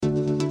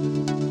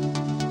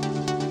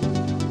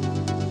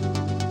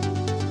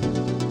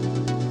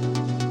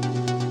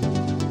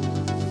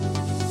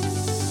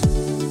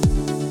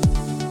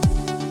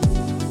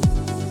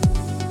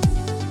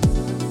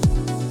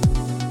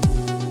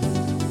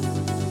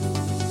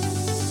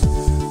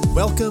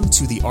Welcome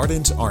to the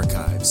Ardent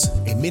Archives,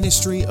 a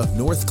ministry of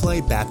North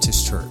Clay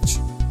Baptist Church.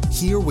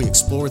 Here we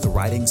explore the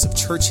writings of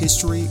church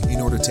history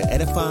in order to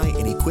edify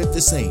and equip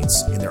the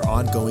saints in their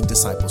ongoing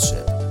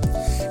discipleship.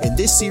 In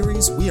this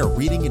series, we are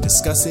reading and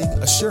discussing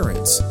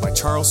Assurance by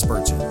Charles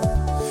Spurgeon.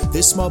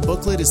 This small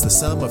booklet is the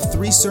sum of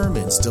 3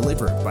 sermons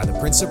delivered by the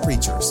Prince of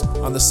Preachers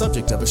on the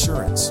subject of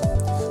assurance.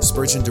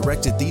 Spurgeon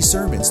directed these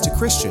sermons to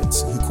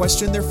Christians who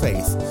question their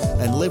faith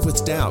and live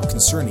with doubt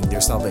concerning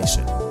their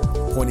salvation,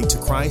 pointing to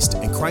Christ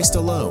and Christ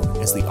alone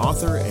as the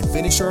author and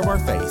finisher of our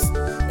faith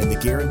and the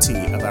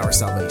guarantee of our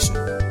salvation.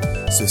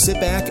 So sit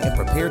back and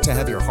prepare to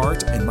have your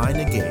heart and mind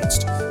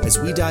engaged as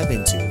we dive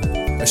into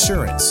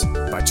Assurance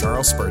by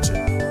Charles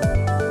Spurgeon.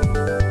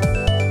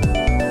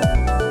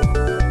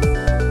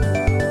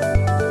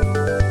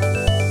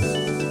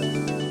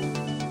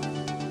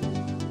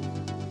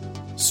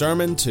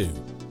 Sermon 2,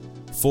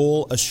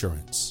 Full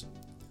Assurance.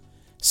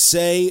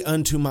 Say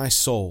unto my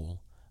soul,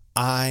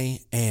 I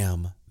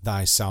am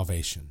thy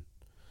salvation.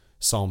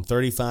 Psalm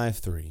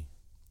 35:3.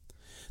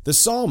 The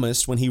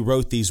psalmist, when he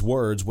wrote these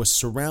words, was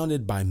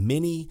surrounded by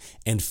many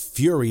and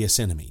furious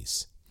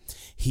enemies.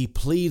 He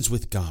pleads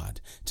with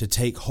God to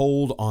take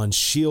hold on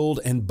shield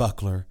and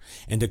buckler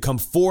and to come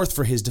forth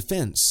for his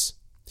defense.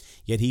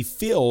 Yet he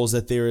feels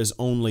that there is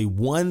only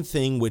one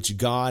thing which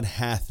God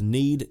hath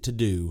need to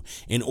do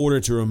in order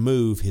to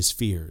remove his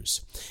fears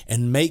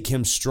and make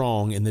him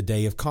strong in the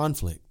day of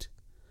conflict.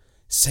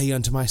 Say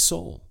unto my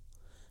soul,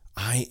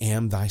 I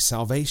am thy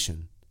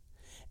salvation,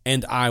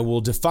 and I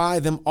will defy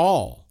them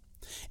all.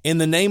 In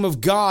the name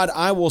of God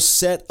I will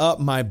set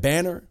up my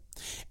banner,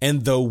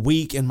 and though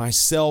weak in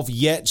myself,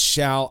 yet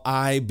shall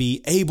I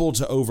be able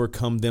to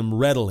overcome them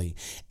readily,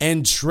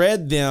 and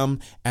tread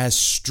them as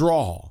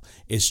straw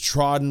is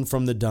trodden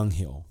from the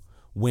dunghill,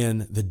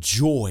 when the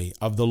joy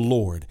of the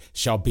Lord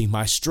shall be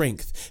my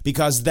strength,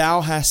 because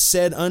thou hast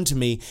said unto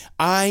me,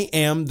 I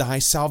am thy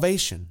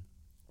salvation.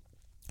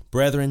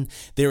 Brethren,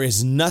 there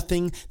is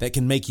nothing that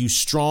can make you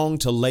strong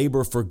to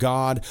labor for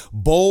God,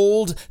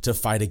 bold to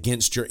fight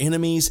against your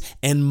enemies,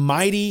 and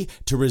mighty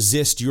to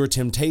resist your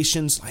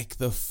temptations like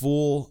the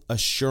full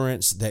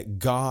assurance that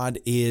God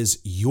is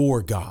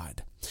your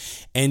God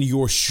and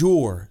your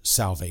sure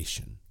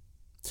salvation.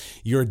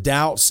 Your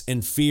doubts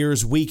and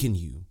fears weaken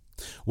you.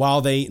 While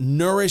they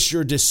nourish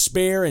your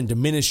despair and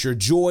diminish your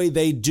joy,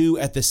 they do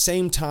at the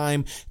same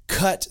time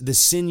cut the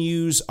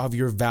sinews of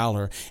your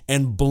valor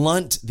and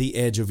blunt the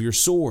edge of your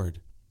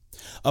sword.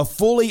 A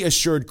fully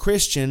assured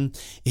Christian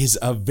is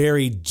a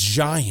very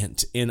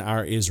giant in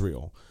our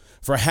Israel.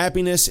 For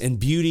happiness and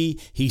beauty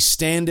he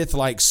standeth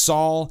like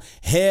Saul,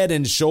 head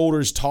and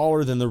shoulders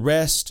taller than the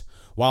rest,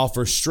 while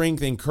for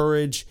strength and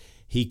courage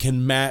he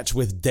can match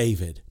with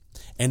David,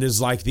 and is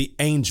like the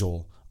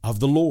angel of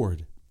the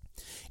Lord.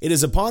 It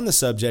is upon the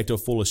subject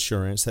of full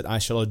assurance that I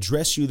shall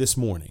address you this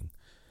morning.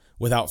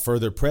 Without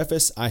further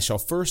preface, I shall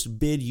first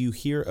bid you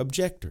hear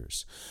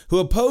objectors who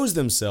oppose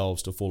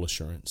themselves to full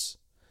assurance.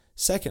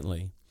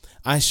 Secondly,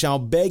 I shall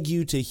beg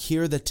you to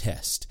hear the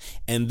test,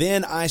 and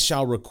then I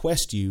shall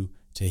request you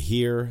to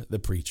hear the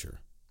preacher.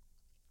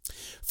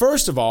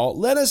 First of all,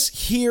 let us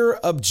hear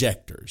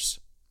objectors.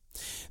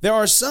 There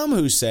are some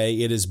who say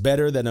it is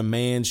better that a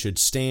man should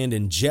stand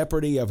in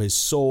jeopardy of his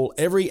soul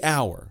every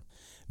hour,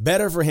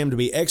 better for him to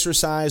be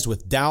exercised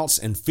with doubts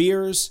and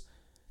fears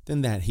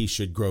than that he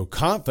should grow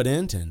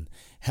confident and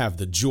have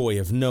the joy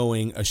of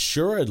knowing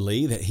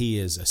assuredly that he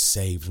is a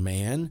saved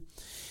man,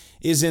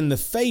 is in the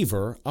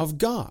favor of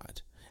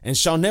God, and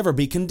shall never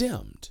be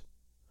condemned.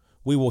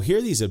 We will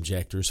hear these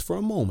objectors for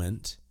a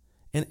moment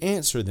and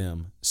answer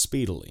them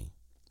speedily.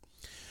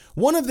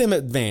 One of them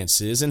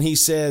advances and he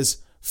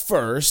says,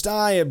 First,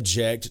 I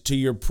object to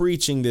your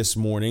preaching this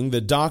morning the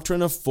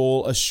doctrine of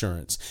full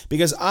assurance,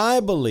 because I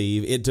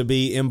believe it to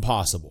be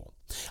impossible.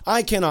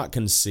 I cannot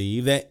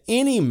conceive that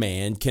any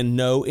man can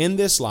know in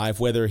this life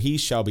whether he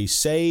shall be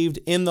saved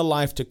in the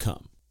life to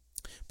come.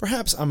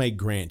 Perhaps I may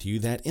grant you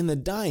that in the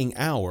dying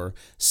hour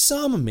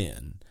some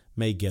men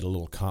may get a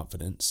little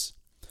confidence,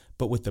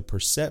 but with the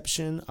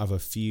perception of a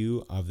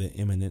few of the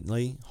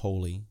eminently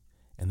holy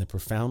and the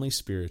profoundly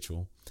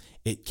spiritual,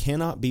 it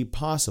cannot be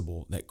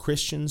possible that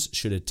Christians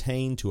should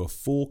attain to a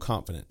full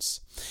confidence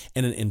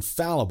and an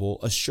infallible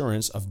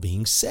assurance of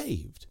being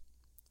saved.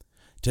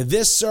 To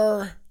this,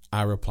 sir,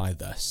 I reply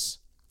thus.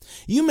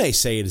 You may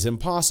say it is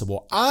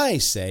impossible. I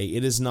say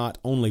it is not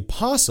only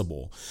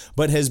possible,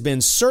 but has been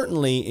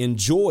certainly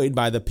enjoyed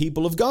by the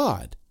people of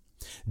God.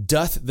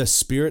 Doth the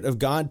Spirit of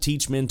God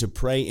teach men to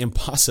pray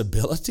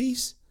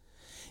impossibilities?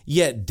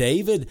 Yet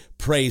David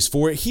prays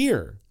for it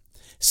here.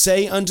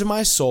 Say unto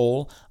my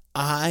soul,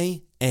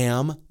 I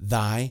am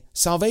thy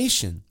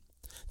salvation.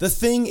 The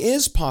thing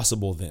is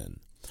possible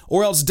then,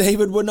 or else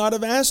David would not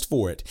have asked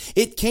for it.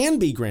 It can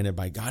be granted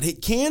by God.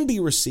 It can be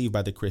received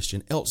by the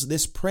Christian, else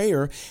this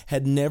prayer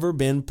had never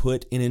been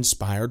put in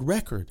inspired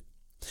record.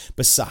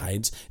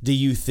 Besides, do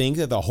you think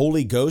that the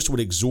Holy Ghost would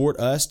exhort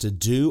us to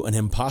do an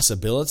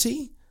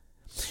impossibility?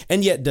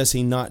 And yet does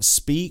he not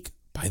speak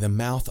by by the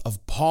mouth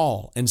of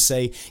Paul and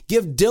say,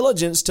 "Give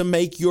diligence to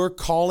make your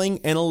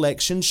calling and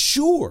election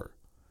sure"?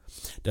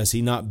 Does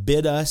he not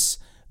bid us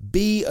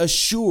be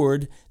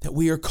assured that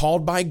we are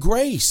called by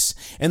grace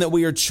and that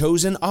we are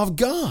chosen of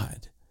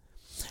God?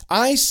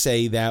 I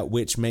say that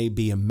which may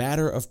be a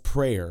matter of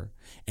prayer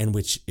and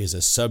which is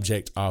a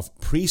subject of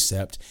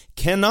precept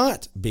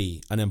cannot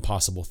be an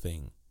impossible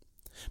thing.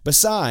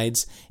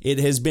 Besides, it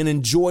has been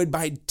enjoyed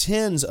by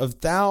tens of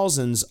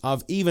thousands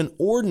of even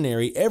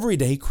ordinary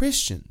everyday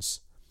Christians.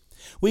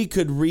 We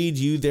could read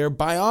you their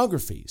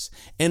biographies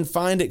and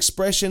find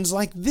expressions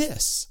like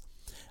this: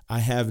 "I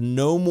have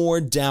no more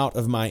doubt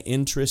of my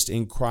interest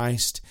in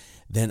Christ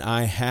than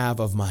I have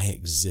of my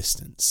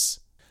existence.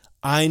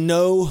 I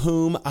know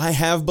whom I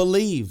have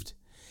believed,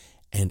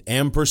 and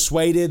am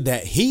persuaded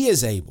that he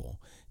is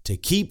able to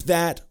keep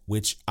that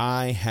which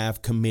I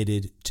have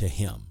committed to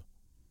him."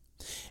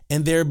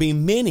 And there be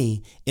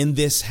many in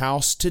this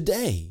house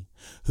today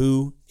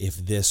who, if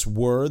this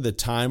were the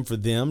time for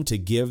them to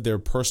give their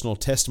personal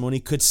testimony,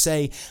 could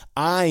say,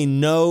 "I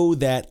know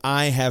that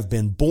I have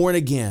been born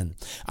again.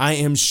 I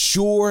am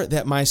sure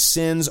that my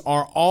sins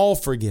are all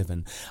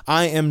forgiven.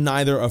 I am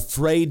neither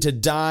afraid to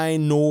die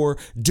nor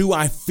do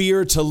I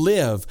fear to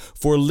live.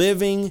 For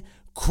living,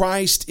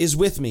 Christ is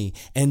with me,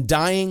 and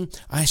dying,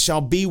 I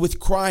shall be with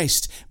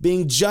Christ.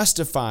 Being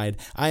justified,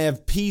 I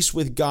have peace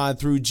with God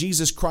through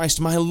Jesus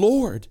Christ my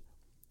Lord."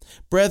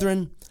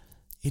 Brethren,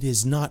 it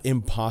is not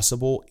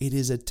impossible. It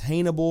is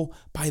attainable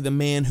by the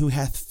man who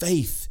hath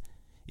faith,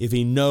 if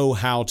he know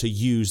how to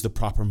use the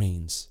proper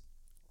means.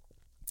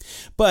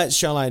 But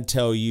shall I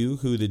tell you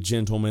who the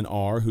gentlemen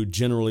are who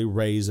generally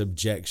raise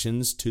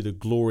objections to the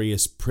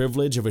glorious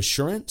privilege of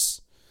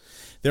assurance?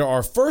 There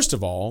are, first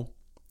of all,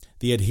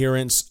 the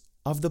adherents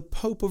of the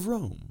Pope of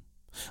Rome.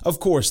 Of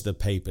course, the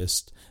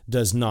papist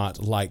does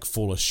not like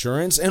full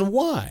assurance, and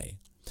why?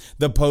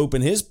 The Pope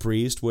and his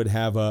priest would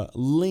have a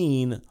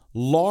lean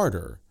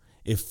larder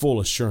if full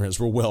assurance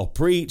were well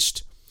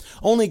preached.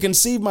 Only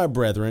conceive, my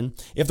brethren,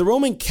 if the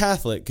Roman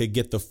Catholic could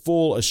get the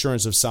full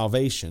assurance of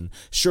salvation,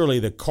 surely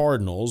the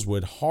cardinals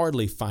would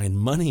hardly find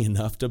money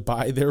enough to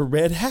buy their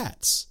red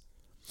hats.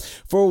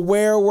 For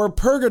where were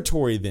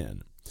purgatory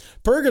then?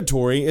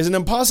 Purgatory is an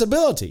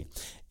impossibility,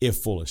 if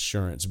full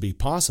assurance be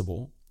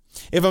possible.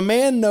 If a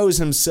man knows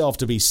himself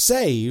to be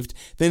saved,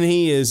 then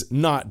he is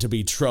not to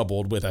be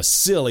troubled with a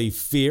silly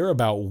fear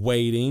about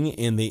waiting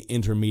in the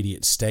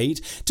intermediate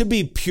state, to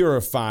be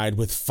purified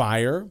with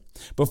fire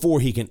before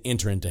he can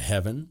enter into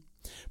heaven.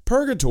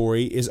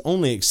 Purgatory is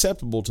only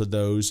acceptable to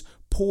those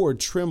poor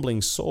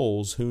trembling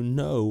souls who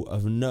know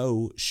of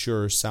no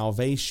sure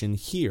salvation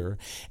here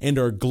and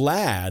are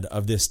glad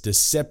of this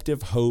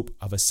deceptive hope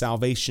of a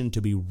salvation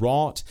to be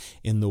wrought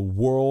in the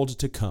world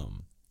to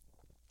come.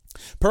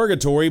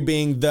 Purgatory,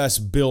 being thus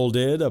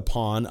builded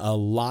upon a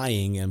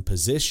lying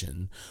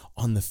imposition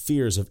on the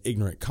fears of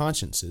ignorant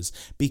consciences,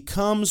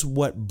 becomes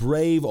what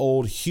brave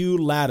old Hugh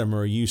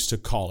Latimer used to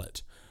call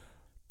it: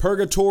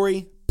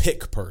 purgatory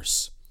pick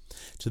purse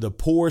to the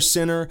poor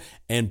sinner,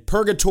 and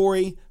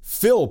purgatory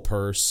fill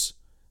purse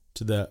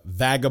to the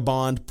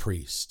vagabond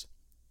priest.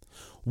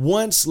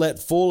 Once let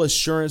full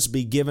assurance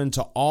be given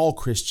to all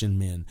Christian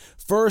men.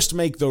 First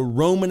make the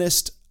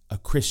Romanist a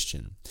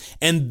Christian,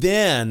 and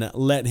then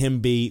let him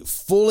be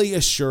fully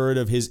assured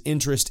of his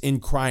interest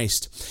in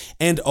Christ,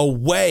 and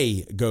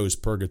away goes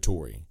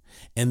purgatory,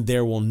 and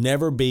there will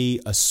never be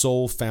a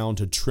soul found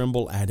to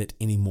tremble at it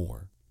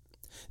anymore.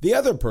 The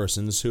other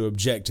persons who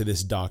object to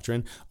this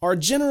doctrine are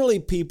generally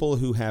people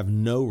who have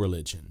no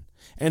religion,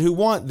 and who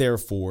want,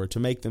 therefore, to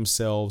make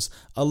themselves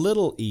a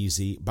little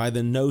easy by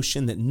the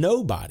notion that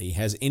nobody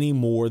has any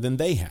more than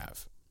they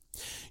have.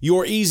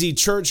 Your easy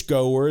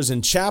churchgoers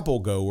and chapel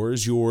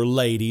goers, your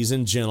ladies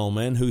and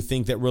gentlemen who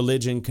think that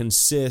religion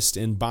consists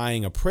in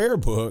buying a prayer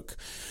book,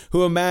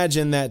 who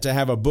imagine that to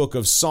have a book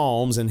of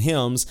psalms and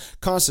hymns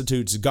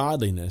constitutes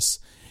godliness,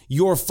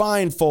 your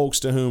fine folks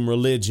to whom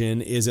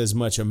religion is as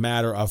much a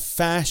matter of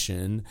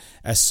fashion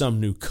as some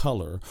new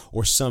color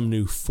or some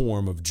new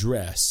form of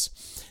dress.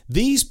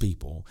 These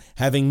people,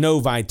 having no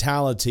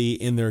vitality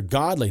in their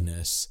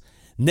godliness,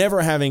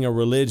 never having a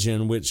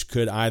religion which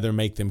could either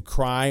make them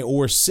cry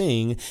or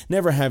sing,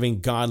 never having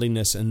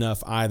godliness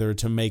enough either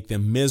to make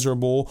them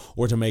miserable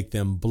or to make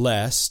them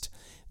blessed,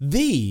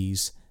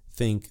 these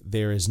think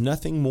there is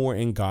nothing more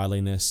in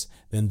godliness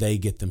than they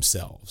get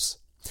themselves.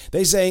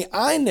 They say,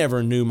 "I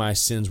never knew my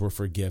sins were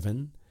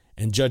forgiven,"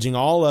 and judging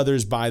all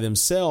others by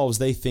themselves,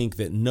 they think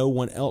that no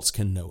one else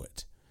can know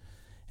it.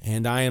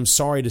 And I am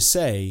sorry to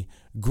say,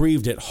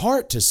 grieved at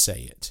heart to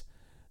say it,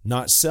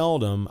 not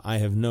seldom I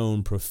have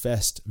known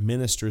professed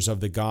ministers of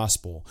the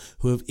gospel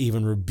who have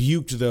even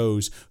rebuked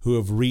those who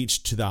have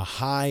reached to the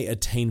high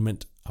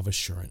attainment of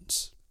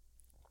assurance.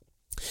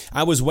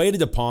 I was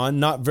waited upon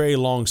not very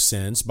long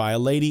since by a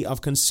lady of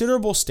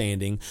considerable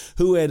standing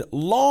who had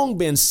long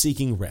been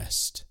seeking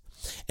rest,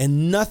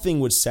 and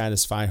nothing would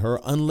satisfy her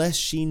unless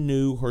she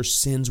knew her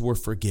sins were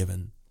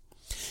forgiven.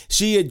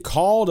 She had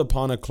called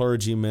upon a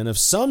clergyman of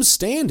some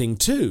standing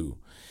too,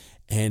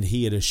 and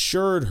he had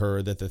assured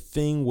her that the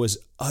thing was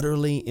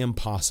utterly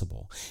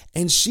impossible.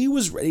 And she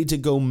was ready to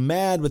go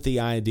mad with the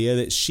idea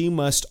that she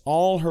must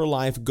all her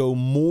life go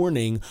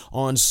mourning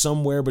on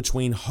somewhere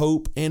between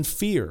hope and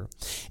fear,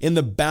 in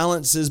the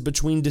balances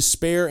between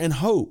despair and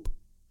hope.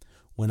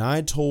 When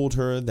I told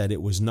her that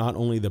it was not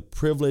only the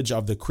privilege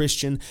of the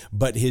Christian,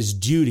 but his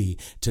duty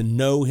to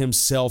know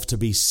himself to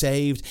be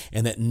saved,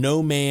 and that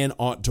no man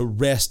ought to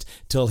rest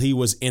till he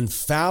was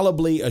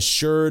infallibly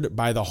assured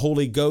by the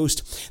Holy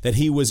Ghost that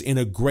he was in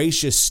a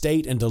gracious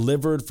state and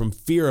delivered from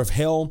fear of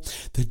hell,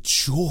 the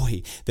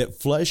joy that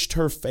flushed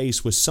her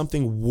face was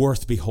something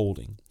worth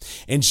beholding.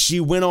 And she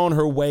went on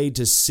her way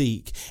to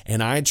seek,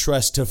 and I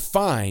trust to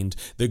find,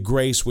 the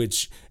grace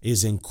which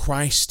is in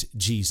Christ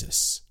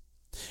Jesus.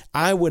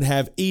 I would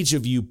have each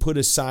of you put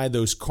aside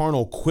those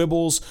carnal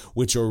quibbles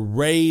which are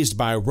raised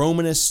by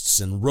Romanists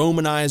and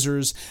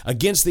Romanizers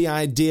against the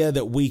idea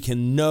that we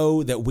can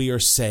know that we are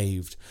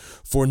saved.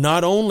 For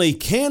not only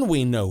can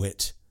we know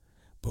it,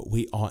 but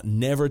we ought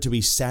never to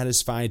be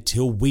satisfied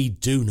till we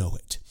do know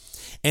it.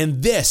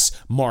 And this,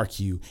 mark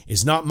you,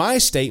 is not my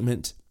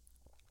statement.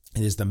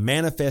 It is the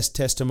manifest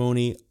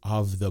testimony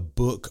of the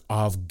book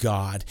of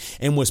God,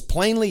 and was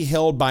plainly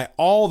held by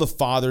all the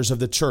fathers of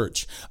the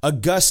church,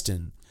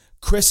 Augustine,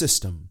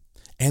 Chrysostom,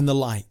 and the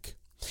like.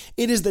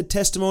 It is the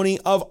testimony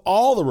of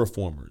all the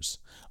reformers,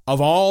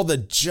 of all the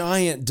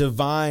giant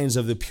divines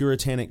of the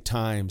Puritanic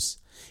times.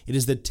 It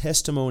is the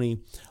testimony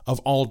of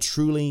all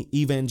truly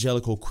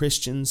evangelical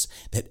Christians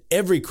that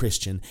every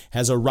Christian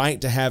has a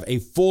right to have a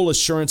full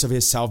assurance of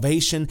his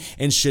salvation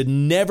and should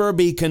never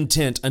be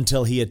content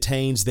until he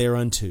attains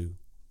thereunto.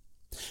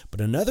 But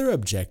another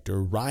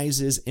objector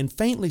rises and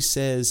faintly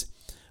says,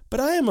 "But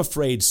I am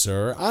afraid,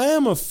 sir, I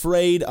am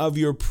afraid of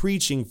your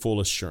preaching full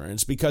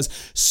assurance, because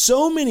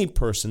so many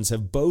persons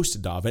have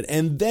boasted of it,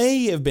 and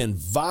they have been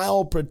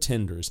vile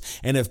pretenders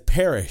and have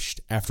perished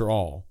after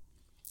all."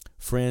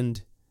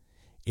 Friend,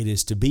 it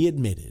is to be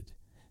admitted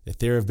that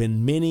there have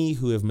been many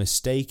who have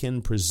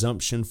mistaken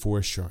presumption for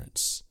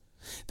assurance.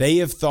 They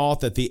have thought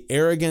that the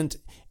arrogant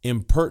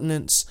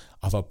impertinence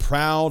of a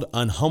proud,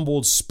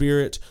 unhumbled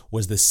spirit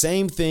was the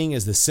same thing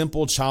as the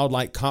simple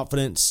childlike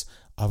confidence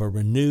of a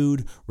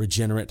renewed,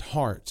 regenerate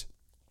heart.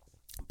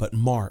 But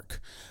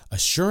mark,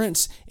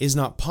 assurance is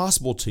not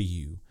possible to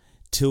you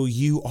till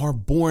you are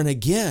born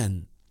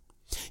again.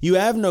 You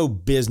have no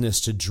business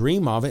to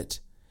dream of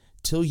it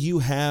till you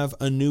have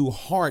a new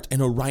heart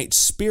and a right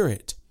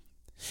spirit.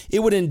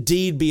 It would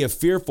indeed be a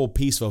fearful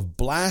piece of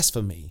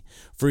blasphemy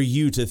for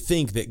you to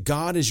think that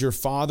God is your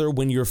Father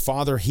when your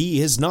Father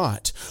He is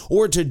not,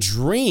 or to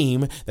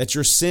dream that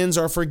your sins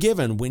are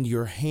forgiven when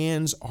your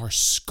hands are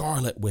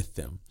scarlet with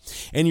them,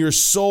 and your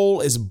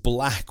soul is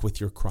black with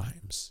your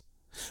crimes.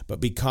 But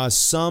because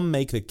some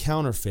make the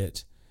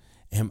counterfeit,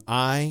 am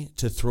I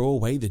to throw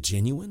away the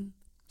genuine?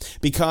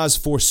 Because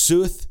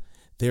forsooth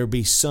there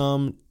be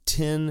some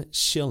 10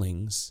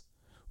 shillings,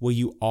 will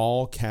you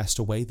all cast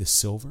away the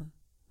silver?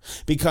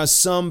 Because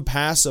some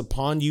pass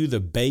upon you the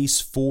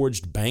base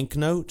forged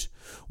banknote,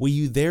 will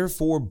you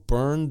therefore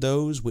burn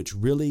those which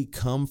really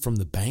come from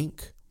the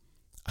bank?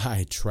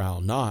 I trow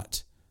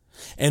not.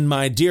 And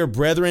my dear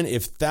brethren,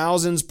 if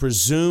thousands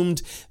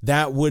presumed,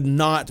 that would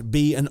not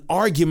be an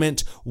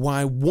argument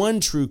why one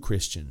true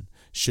Christian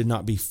should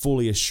not be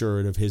fully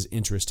assured of his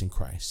interest in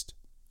Christ.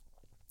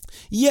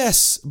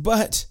 "Yes,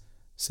 but,"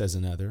 says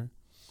another,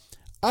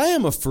 "I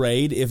am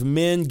afraid if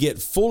men get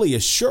fully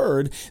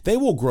assured, they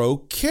will grow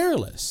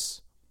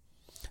careless."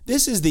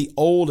 This is the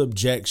old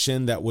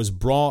objection that was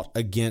brought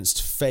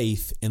against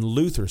faith in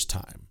Luther's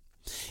time.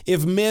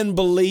 "If men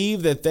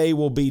believe that they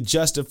will be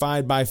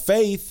justified by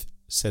faith,"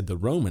 said the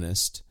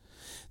Romanist,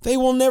 "they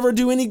will never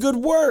do any good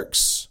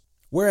works."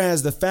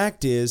 Whereas the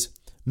fact is,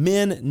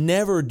 men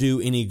never do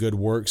any good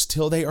works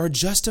till they are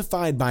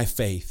justified by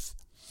faith.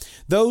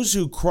 Those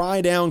who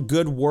cry down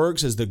good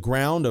works as the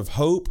ground of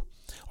hope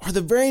are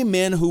the very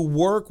men who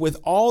work with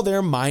all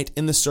their might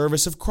in the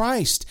service of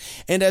Christ.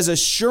 And as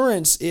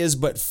assurance is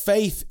but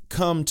faith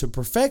come to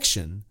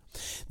perfection,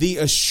 the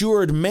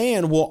assured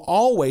man will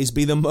always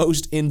be the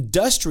most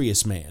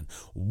industrious man.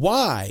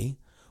 Why?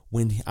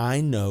 When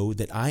I know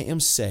that I am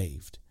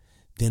saved,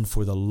 then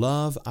for the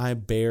love I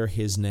bear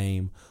his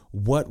name,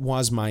 what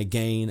was my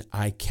gain,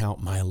 I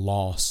count my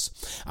loss.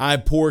 I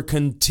pour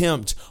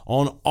contempt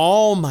on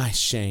all my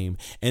shame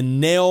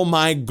and nail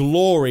my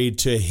glory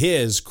to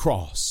his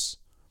cross.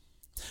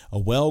 A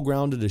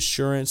well-grounded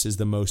assurance is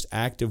the most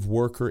active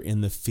worker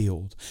in the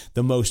field,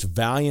 the most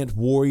valiant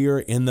warrior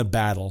in the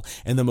battle,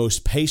 and the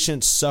most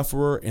patient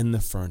sufferer in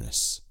the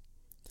furnace.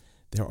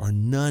 There are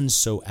none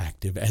so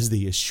active as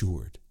the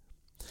assured.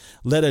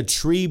 Let a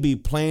tree be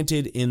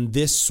planted in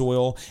this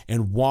soil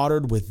and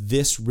watered with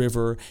this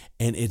river,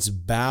 and its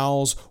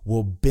boughs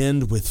will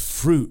bend with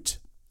fruit.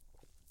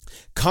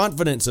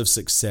 Confidence of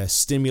success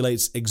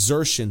stimulates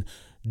exertion.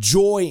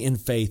 Joy in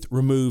faith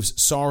removes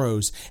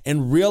sorrows,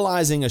 and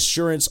realizing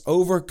assurance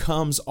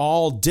overcomes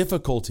all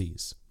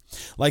difficulties.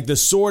 Like the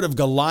sword of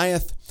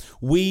Goliath,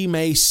 we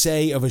may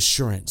say of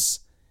assurance,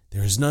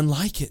 "There is none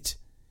like it.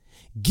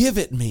 Give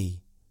it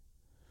me."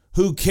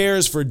 Who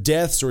cares for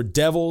deaths or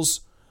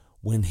devils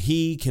when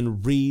he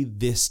can read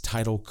this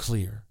title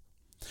clear?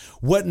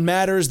 What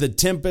matters the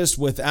tempest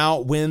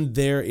without when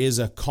there is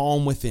a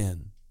calm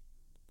within?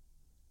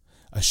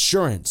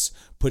 Assurance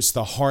puts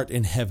the heart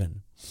in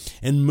heaven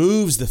and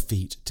moves the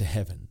feet to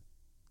heaven.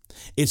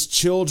 Its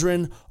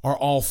children are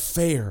all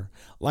fair,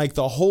 like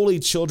the holy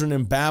children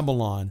in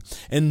Babylon,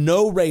 and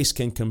no race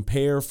can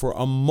compare for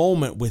a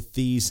moment with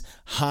these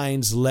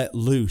hinds let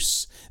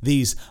loose,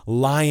 these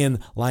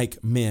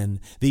lion-like men,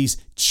 these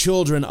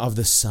children of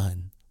the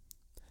sun.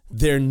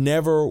 There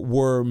never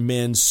were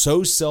men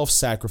so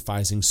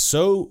self-sacrificing,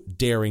 so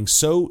daring,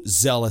 so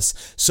zealous,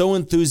 so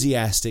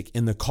enthusiastic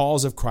in the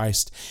cause of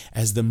Christ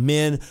as the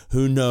men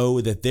who know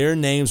that their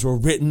names were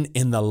written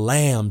in the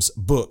Lamb's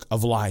book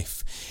of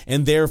life,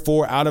 and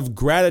therefore out of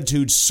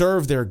gratitude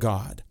serve their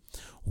God.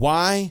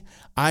 Why?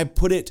 I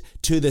put it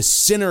to the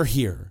sinner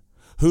here,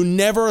 who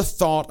never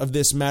thought of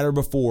this matter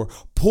before.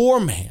 Poor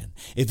man,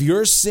 if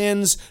your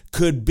sins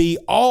could be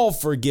all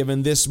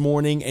forgiven this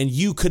morning and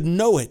you could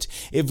know it,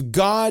 if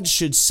God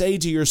should say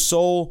to your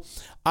soul,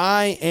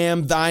 I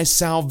am thy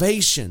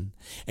salvation,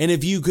 and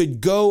if you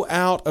could go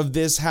out of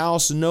this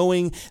house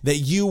knowing that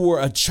you were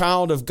a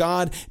child of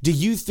God, do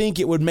you think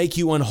it would make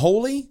you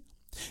unholy?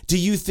 Do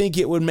you think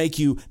it would make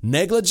you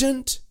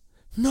negligent?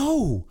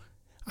 No.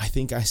 I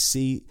think I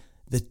see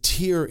the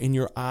tear in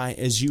your eye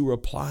as you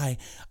reply,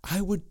 I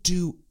would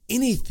do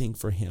anything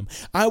for him.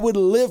 I would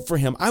live for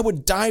him. I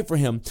would die for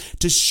him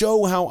to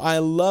show how I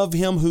love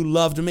him who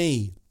loved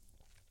me.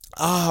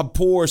 Ah,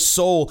 poor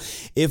soul,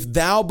 if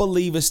thou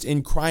believest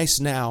in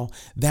Christ now,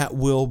 that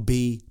will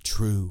be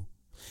true.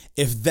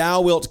 If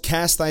thou wilt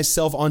cast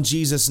thyself on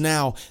Jesus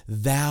now,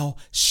 thou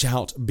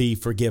shalt be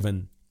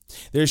forgiven.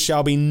 There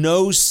shall be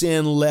no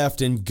sin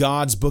left in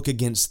God's book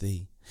against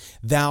thee.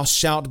 Thou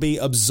shalt be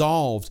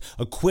absolved,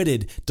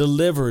 acquitted,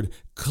 delivered,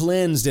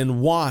 cleansed,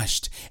 and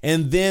washed.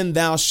 And then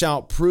thou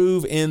shalt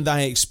prove in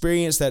thy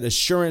experience that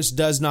assurance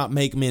does not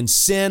make men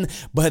sin,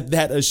 but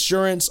that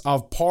assurance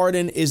of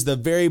pardon is the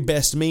very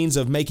best means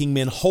of making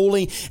men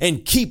holy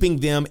and keeping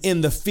them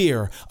in the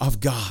fear of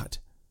God.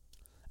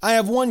 I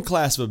have one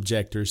class of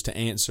objectors to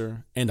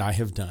answer, and I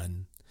have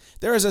done.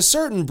 There is a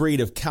certain breed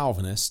of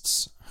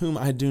Calvinists whom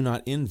I do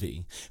not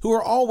envy, who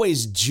are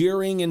always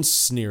jeering and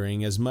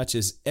sneering as much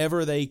as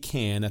ever they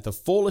can at the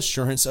full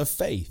assurance of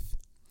faith.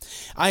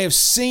 I have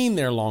seen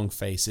their long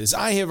faces.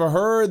 I have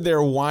heard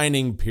their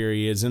whining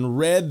periods and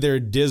read their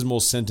dismal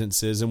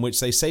sentences in which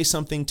they say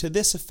something to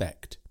this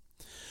effect.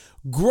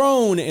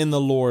 Groan in the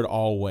Lord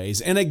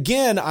always. And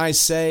again I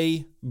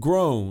say,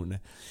 groan.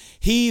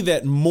 He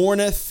that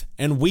mourneth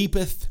and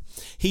weepeth,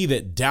 he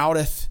that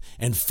doubteth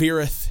and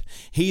feareth,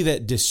 he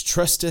that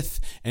distrusteth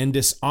and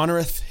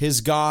dishonoreth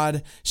his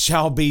God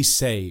shall be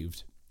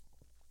saved.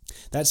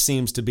 That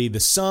seems to be the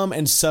sum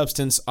and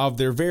substance of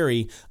their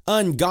very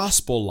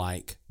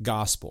ungospel-like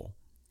gospel.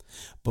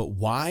 But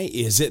why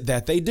is it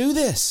that they do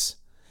this?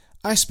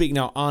 I speak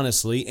now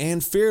honestly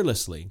and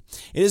fearlessly.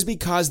 It is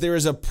because there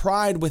is a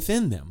pride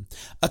within them,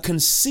 a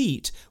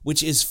conceit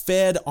which is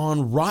fed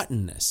on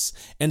rottenness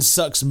and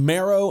sucks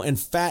marrow and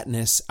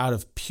fatness out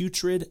of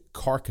putrid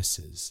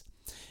carcasses.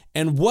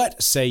 And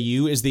what, say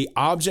you, is the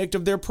object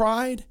of their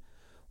pride?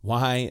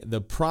 Why, the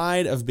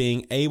pride of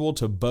being able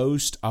to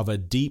boast of a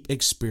deep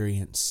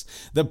experience,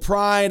 the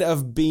pride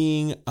of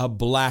being a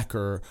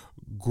blacker,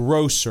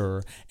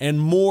 grosser, and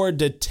more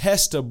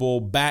detestable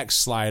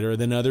backslider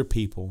than other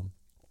people,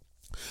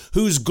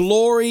 whose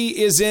glory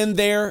is in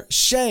their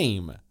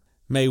shame,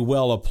 may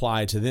well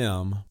apply to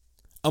them.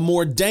 A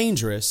more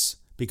dangerous,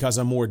 because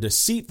a more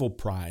deceitful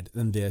pride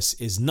than this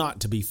is not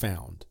to be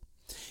found.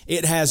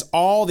 It has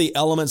all the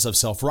elements of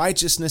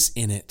self-righteousness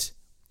in it.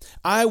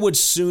 I would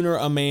sooner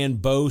a man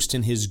boast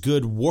in his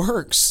good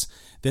works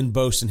than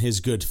boast in his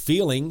good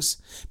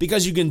feelings,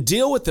 because you can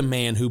deal with the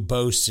man who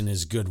boasts in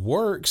his good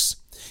works.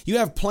 You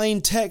have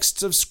plain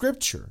texts of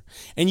Scripture,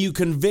 and you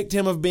convict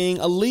him of being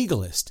a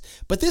legalist.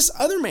 But this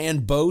other man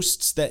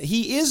boasts that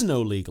he is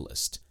no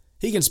legalist.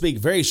 He can speak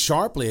very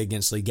sharply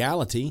against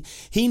legality.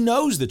 He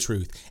knows the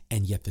truth,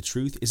 and yet the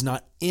truth is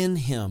not in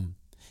him,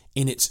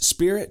 in its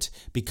spirit,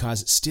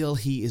 because still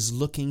he is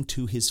looking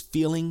to his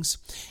feelings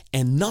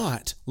and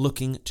not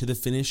looking to the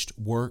finished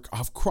work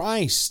of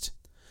Christ.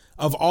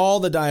 Of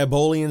all the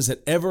Diabolians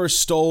that ever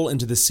stole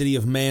into the city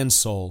of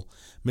Mansoul,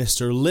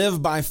 Mr.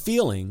 Live by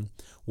Feeling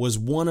was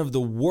one of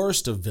the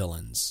worst of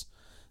villains,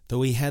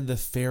 though he had the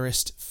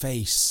fairest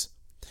face.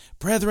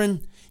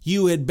 Brethren,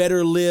 you had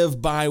better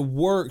live by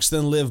works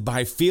than live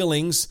by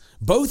feelings.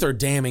 Both are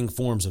damning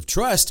forms of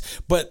trust,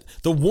 but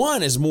the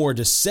one is more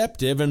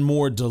deceptive and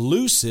more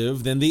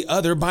delusive than the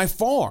other by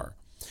far.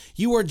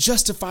 You are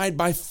justified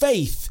by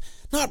faith,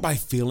 not by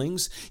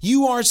feelings.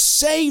 You are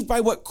saved by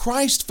what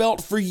Christ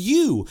felt for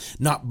you,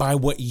 not by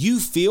what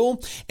you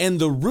feel. And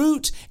the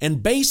root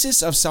and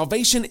basis of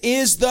salvation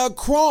is the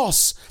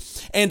cross.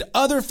 And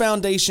other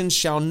foundations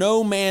shall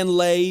no man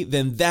lay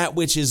than that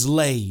which is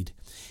laid.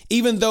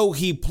 Even though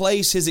he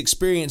placed his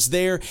experience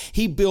there,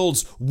 he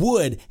builds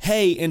wood,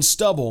 hay, and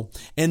stubble,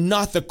 and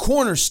not the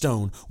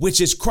cornerstone,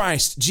 which is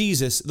Christ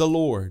Jesus the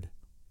Lord.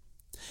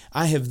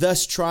 I have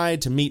thus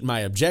tried to meet my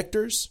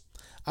objectors.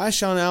 I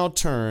shall now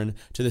turn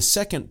to the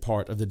second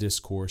part of the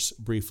discourse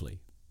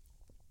briefly.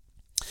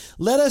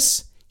 Let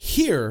us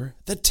hear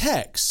the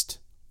text.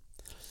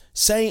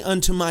 Say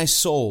unto my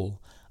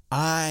soul,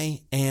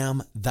 I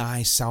am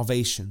thy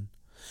salvation.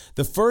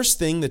 The first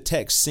thing the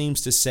text seems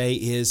to say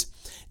is,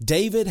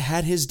 David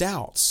had his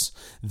doubts.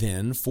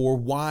 Then, for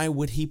why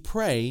would he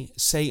pray,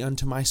 say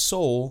unto my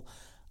soul,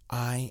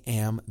 I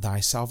am thy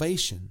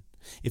salvation,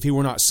 if he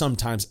were not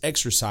sometimes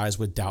exercised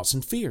with doubts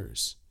and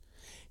fears?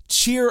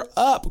 Cheer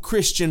up,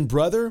 Christian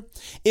brother.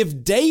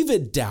 If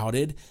David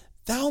doubted,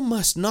 thou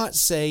must not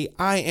say,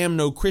 I am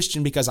no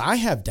Christian because I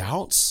have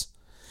doubts.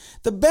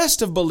 The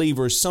best of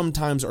believers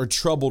sometimes are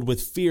troubled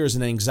with fears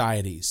and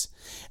anxieties.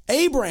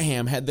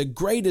 Abraham had the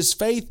greatest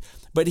faith,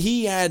 but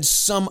he had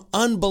some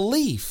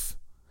unbelief.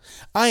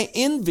 I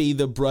envy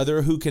the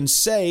brother who can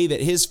say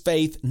that his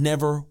faith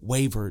never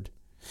wavered.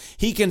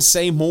 He can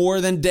say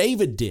more than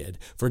David did,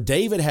 for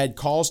David had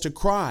cause to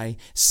cry,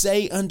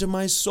 say unto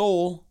my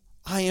soul,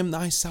 I am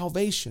thy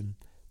salvation.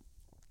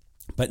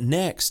 But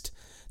next,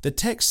 the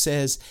text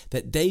says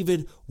that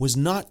David was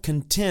not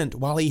content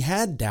while he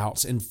had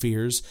doubts and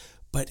fears,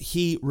 but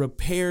he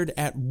repaired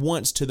at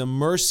once to the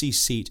mercy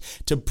seat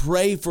to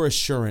pray for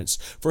assurance,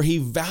 for he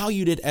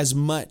valued it as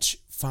much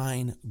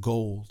fine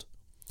gold.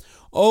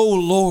 O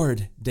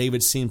Lord,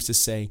 David seems to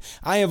say,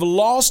 I have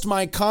lost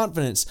my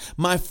confidence.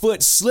 My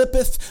foot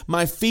slippeth,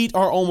 my feet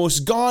are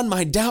almost gone,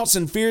 my doubts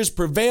and fears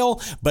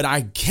prevail, but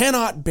I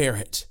cannot bear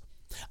it.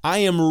 I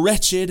am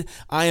wretched,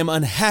 I am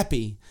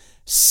unhappy.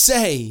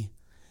 Say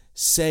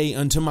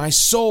unto my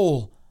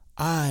soul,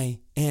 I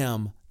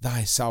am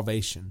thy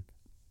salvation.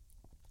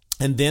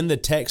 And then the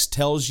text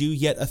tells you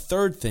yet a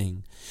third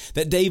thing,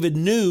 that David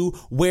knew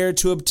where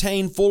to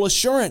obtain full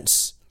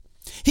assurance.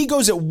 He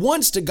goes at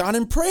once to God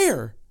in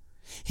prayer.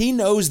 He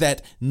knows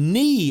that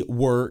knee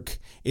work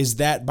is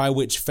that by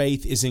which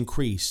faith is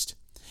increased.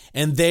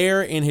 And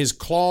there in his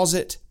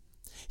closet,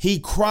 he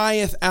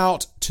crieth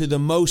out to the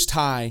Most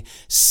High,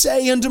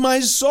 say unto my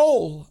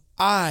soul,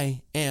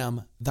 I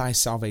am thy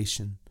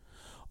salvation.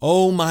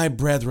 O my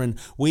brethren,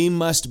 we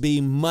must be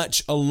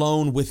much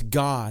alone with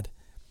God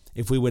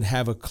if we would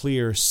have a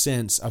clear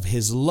sense of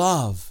his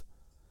love.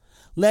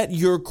 Let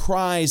your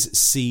cries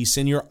cease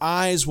and your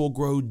eyes will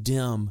grow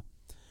dim.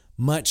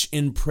 Much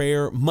in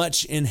prayer,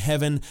 much in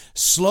heaven,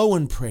 slow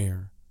in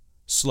prayer,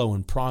 slow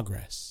in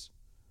progress.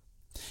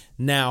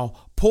 Now,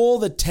 pull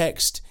the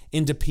text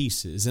into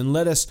pieces and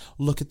let us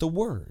look at the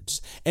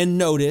words. And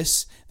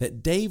notice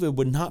that David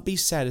would not be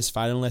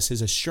satisfied unless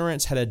his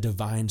assurance had a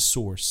divine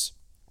source.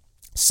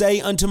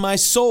 Say unto my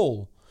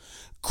soul,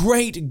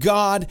 great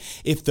God,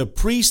 if the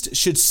priest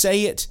should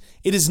say it,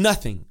 it is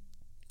nothing.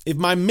 If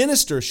my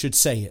minister should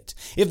say it,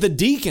 if the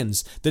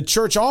deacons, the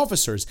church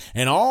officers,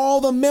 and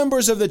all the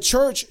members of the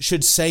church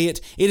should say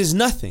it, it is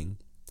nothing.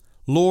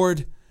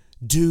 Lord,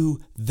 do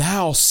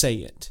thou say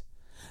it.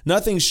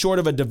 Nothing short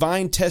of a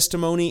divine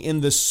testimony in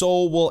the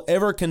soul will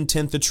ever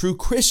content the true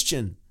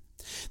Christian.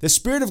 The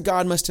Spirit of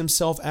God must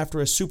himself,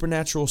 after a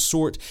supernatural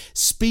sort,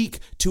 speak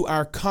to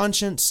our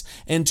conscience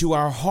and to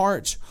our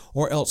heart,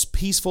 or else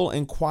peaceful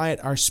and quiet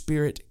our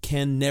spirit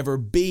can never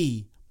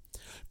be.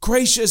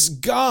 Gracious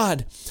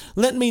God,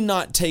 let me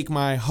not take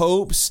my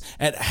hopes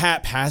at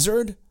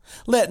haphazard.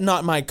 Let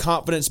not my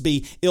confidence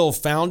be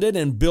ill-founded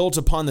and built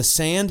upon the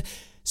sand.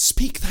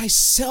 Speak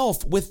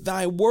thyself with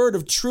thy word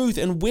of truth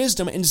and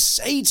wisdom, and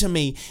say to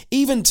me,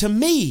 even to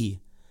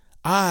me,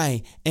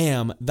 I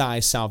am thy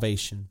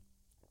salvation.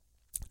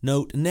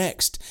 Note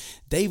next,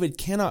 David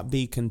cannot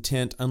be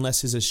content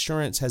unless his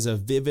assurance has a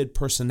vivid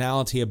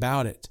personality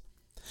about it.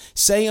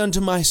 Say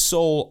unto my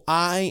soul,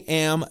 I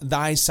am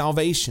thy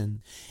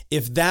salvation.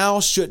 If thou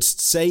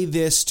shouldst say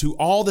this to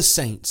all the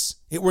saints,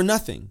 it were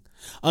nothing,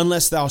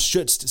 unless thou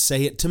shouldst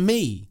say it to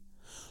me.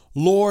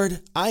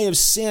 Lord, I have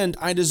sinned,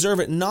 I deserve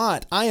it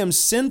not, I am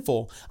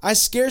sinful, I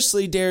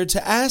scarcely dare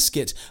to ask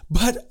it,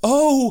 but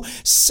oh,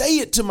 say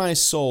it to my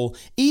soul,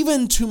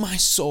 even to my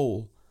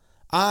soul,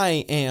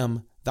 I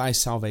am thy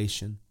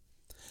salvation.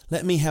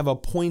 Let me have a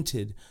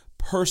pointed,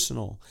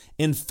 personal,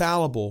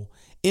 infallible,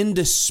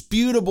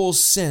 indisputable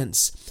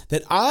sense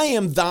that I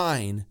am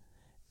thine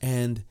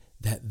and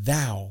that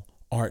thou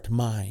art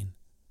mine.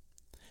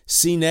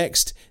 See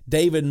next,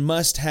 David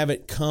must have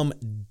it come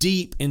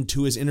deep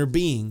into his inner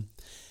being.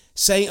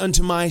 Say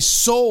unto my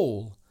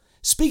soul,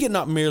 speak it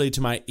not merely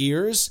to my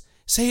ears,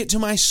 say it to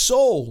my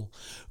soul.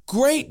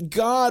 Great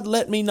God,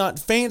 let me not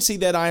fancy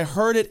that I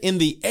heard it in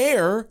the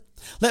air.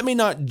 Let me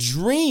not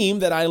dream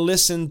that I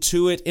listened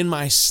to it in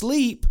my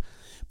sleep,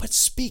 but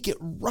speak it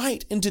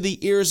right into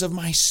the ears of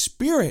my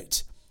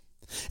spirit.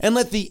 And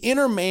let the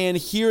inner man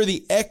hear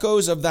the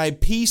echoes of thy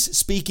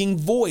peace-speaking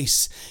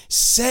voice.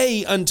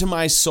 Say unto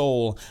my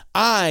soul,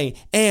 I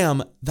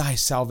am thy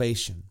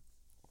salvation.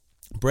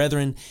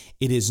 Brethren,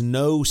 it is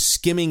no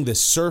skimming the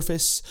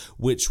surface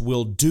which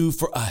will do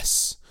for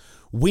us.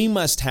 we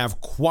must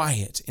have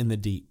quiet in the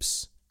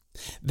deeps.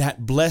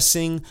 That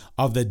blessing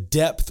of the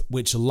depth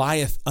which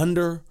lieth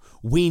under,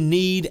 we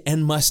need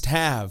and must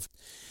have.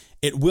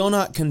 It will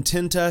not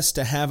content us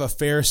to have a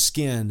fair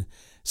skin,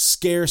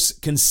 scarce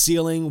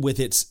concealing with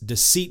its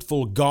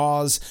deceitful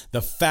gauze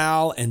the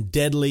foul and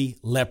deadly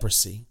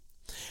leprosy.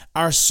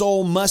 Our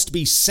soul must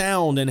be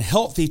sound and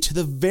healthy to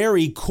the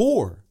very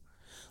core.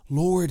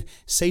 Lord,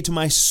 say to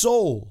my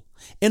soul,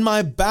 in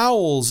my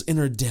bowels'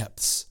 inner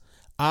depths,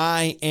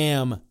 I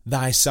am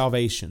thy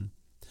salvation.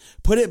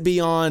 Put it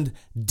beyond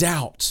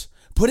doubt.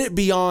 Put it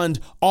beyond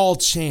all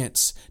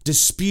chance,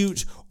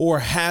 dispute, or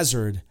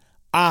hazard.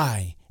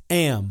 I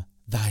am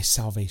thy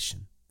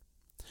salvation.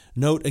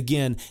 Note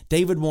again,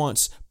 David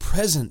wants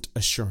present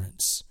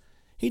assurance.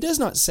 He does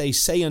not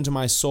say unto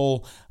my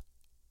soul,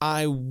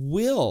 I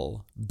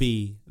will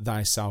be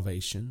thy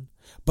salvation,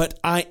 but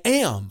I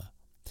am.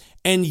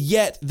 And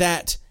yet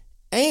that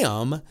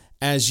am,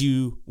 as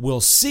you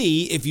will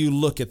see if you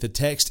look at the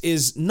text,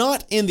 is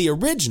not in the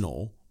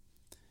original.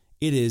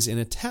 It is in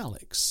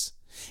italics.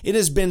 It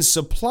has been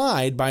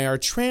supplied by our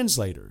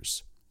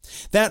translators.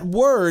 That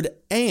word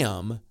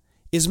am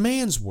is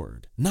man's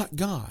word, not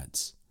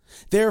God's.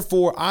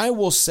 Therefore, I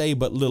will say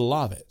but little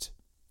of it.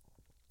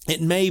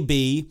 It may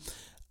be,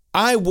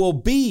 I will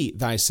be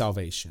thy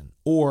salvation,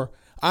 or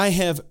I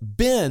have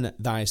been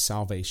thy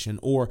salvation,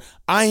 or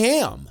I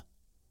am.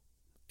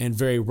 And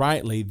very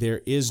rightly,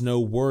 there is no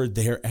word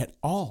there at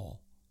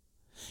all.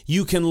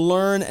 You can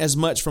learn as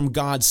much from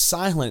God's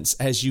silence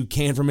as you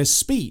can from His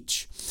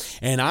speech.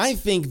 And I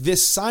think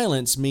this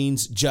silence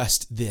means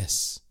just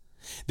this.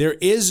 There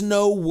is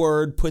no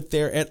word put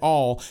there at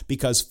all,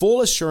 because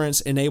full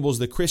assurance enables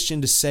the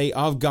Christian to say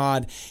of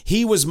God,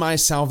 He was my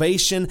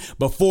salvation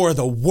before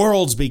the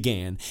worlds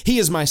began. He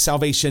is my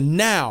salvation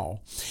now.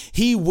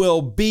 He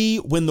will be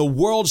when the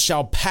world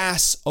shall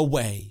pass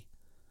away,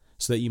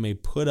 so that you may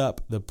put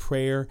up the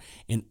prayer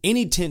in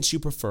any tense you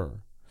prefer.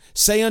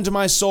 Say unto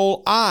my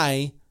soul,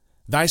 I,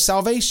 thy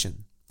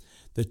salvation.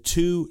 The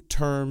two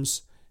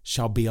terms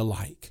shall be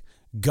alike.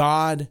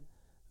 God,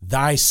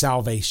 thy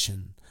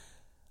salvation.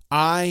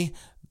 I,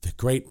 the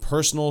great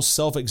personal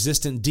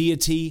self-existent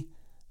deity,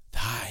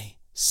 thy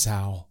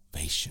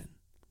salvation.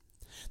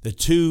 The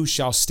two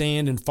shall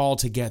stand and fall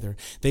together.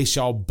 They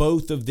shall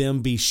both of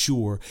them be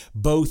sure,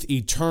 both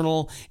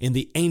eternal in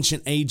the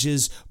ancient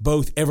ages,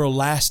 both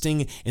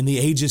everlasting in the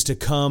ages to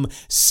come.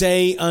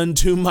 Say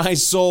unto my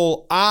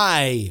soul,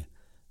 I,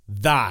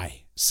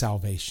 thy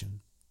salvation.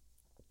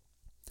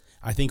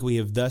 I think we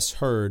have thus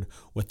heard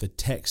what the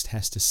text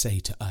has to say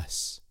to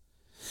us.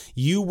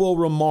 You will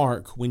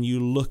remark when you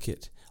look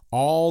it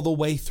all the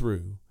way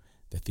through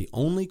that the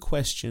only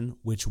question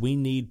which we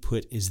need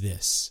put is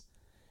this: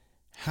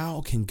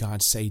 how can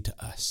God say to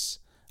us,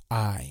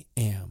 I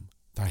am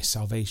thy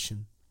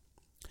salvation?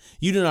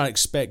 You do not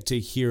expect to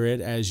hear it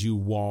as you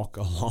walk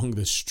along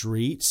the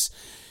streets.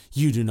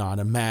 You do not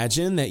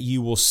imagine that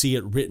you will see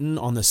it written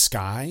on the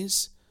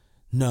skies.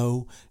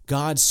 No,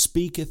 God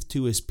speaketh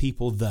to His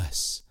people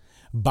thus,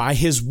 by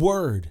His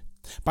word,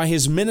 by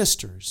His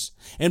ministers,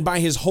 and by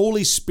His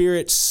Holy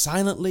Spirit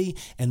silently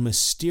and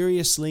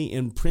mysteriously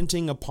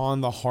imprinting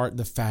upon the heart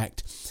the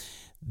fact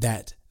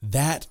that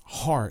that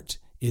heart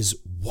is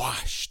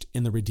washed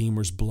in the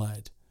Redeemer's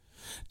blood.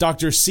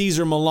 Dr.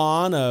 Caesar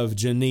Milan of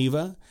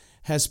Geneva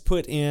has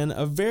put in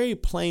a very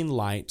plain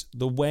light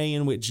the way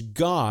in which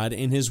God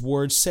in His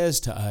word says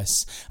to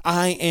us,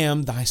 I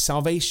am thy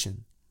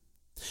salvation.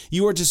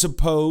 You are to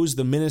suppose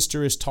the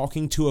minister is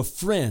talking to a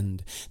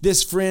friend.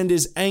 This friend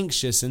is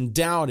anxious and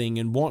doubting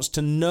and wants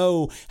to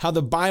know how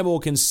the Bible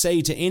can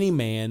say to any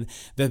man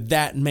that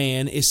that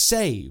man is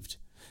saved.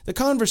 The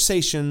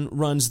conversation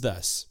runs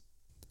thus: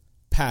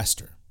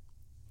 Pastor,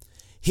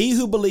 he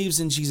who believes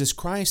in Jesus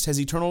Christ has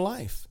eternal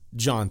life.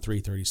 John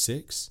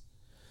 3:36.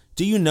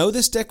 Do you know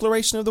this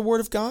declaration of the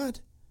Word of God?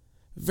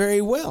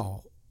 Very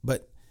well,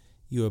 but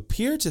you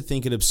appear to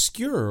think it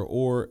obscure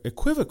or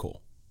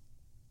equivocal.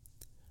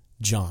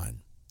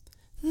 John: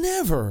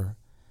 Never.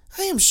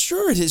 I am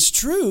sure it is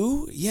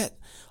true. Yet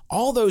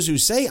all those who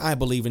say, I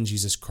believe in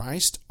Jesus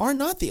Christ, are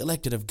not the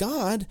elected of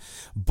God,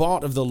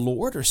 bought of the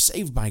Lord, or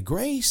saved by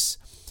grace.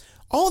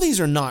 All these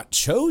are not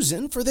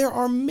chosen, for there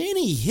are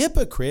many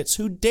hypocrites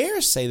who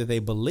dare say that they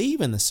believe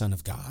in the Son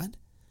of God.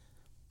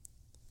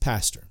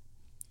 Pastor: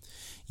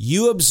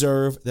 You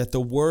observe that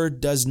the Word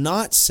does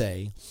not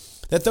say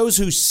that those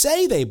who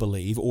say they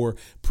believe or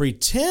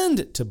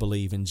pretend to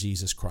believe in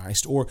Jesus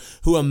Christ, or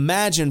who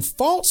imagine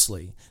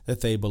falsely that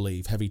they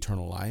believe, have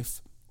eternal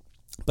life.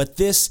 But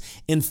this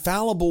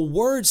infallible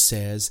word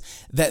says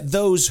that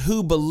those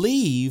who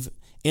believe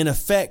in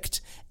effect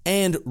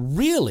and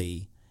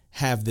really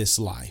have this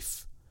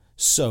life.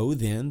 So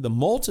then, the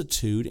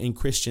multitude in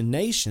Christian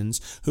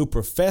nations who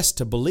profess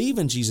to believe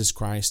in Jesus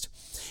Christ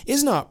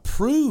is not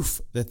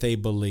proof that they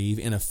believe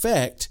in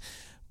effect.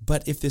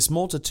 But if this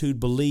multitude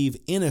believe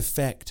in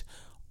effect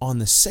on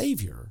the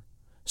Savior,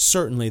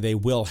 certainly they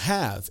will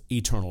have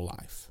eternal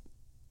life.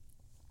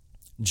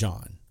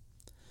 John: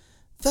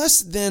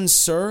 Thus then,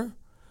 sir,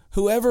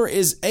 whoever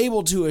is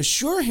able to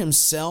assure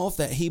himself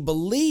that he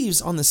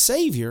believes on the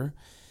Savior,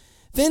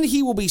 then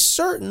he will be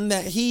certain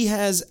that he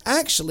has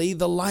actually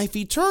the life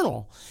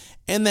eternal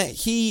and that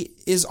he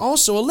is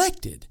also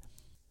elected.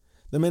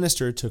 The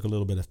minister took a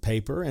little bit of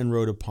paper and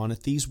wrote upon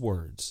it these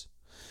words: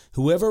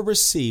 "Whoever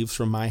receives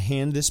from my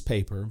hand this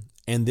paper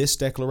and this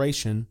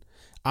declaration,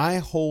 I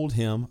hold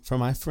him for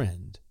my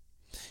friend."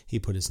 He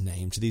put his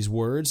name to these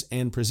words,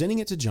 and presenting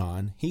it to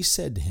John, he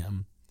said to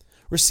him,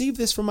 "Receive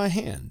this from my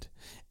hand,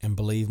 and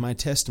believe my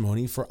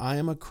testimony, for I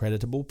am a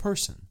creditable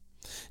person."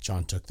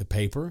 John took the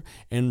paper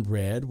and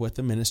read what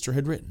the minister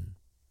had written.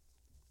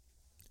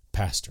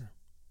 Pastor: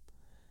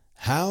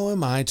 How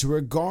am I to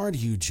regard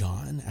you,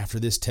 John, after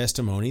this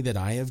testimony that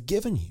I have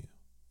given you?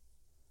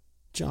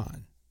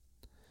 John: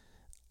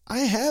 I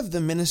have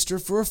the minister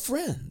for a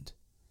friend.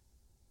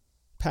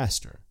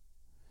 Pastor: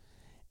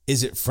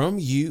 Is it from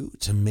you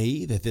to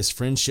me that this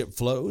friendship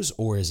flows,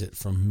 or is it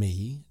from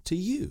me to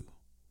you?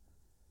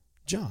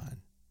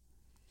 John: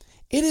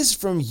 It is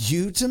from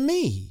you to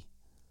me.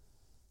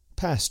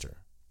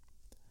 Pastor: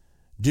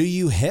 Do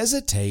you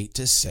hesitate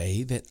to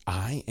say that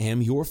I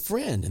am your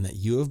friend and that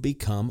you have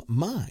become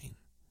mine?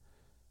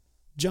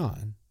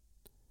 John: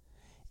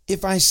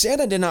 If I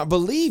said I did not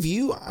believe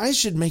you, I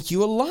should make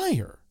you a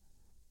liar.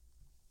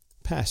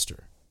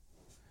 Pastor: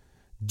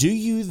 Do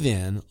you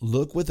then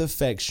look with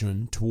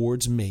affection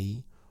towards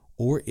me,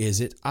 or is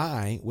it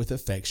I with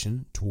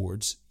affection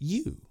towards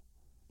you?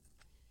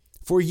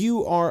 For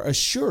you are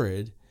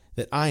assured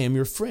that I am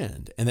your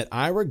friend, and that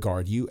I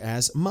regard you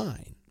as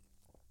mine.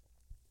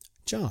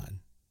 John: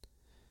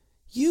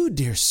 You,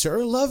 dear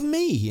sir, love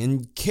me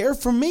and care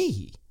for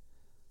me.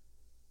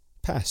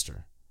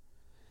 Pastor: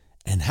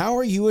 And how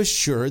are you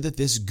assured that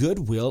this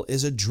goodwill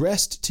is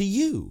addressed to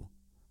you?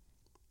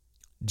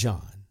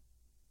 John: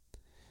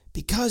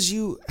 Because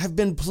you have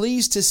been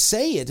pleased to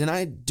say it, and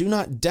I do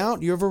not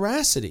doubt your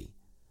veracity.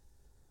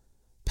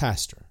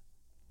 Pastor: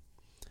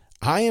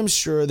 I am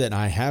sure that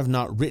I have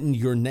not written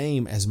your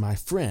name as my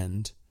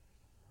friend.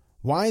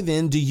 Why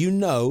then do you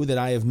know that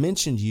I have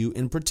mentioned you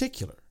in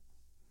particular?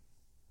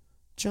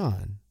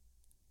 John: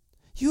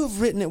 You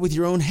have written it with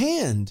your own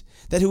hand,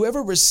 that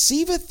whoever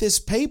receiveth this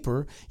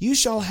paper, you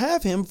shall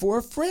have him for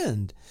a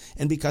friend.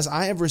 And because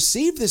I have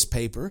received this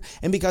paper,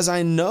 and because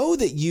I know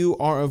that you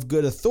are of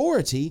good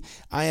authority,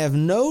 I have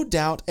no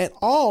doubt at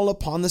all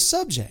upon the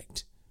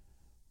subject.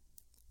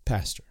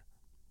 Pastor: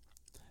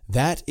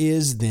 That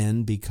is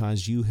then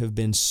because you have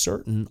been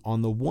certain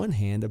on the one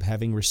hand of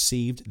having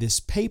received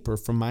this paper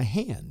from my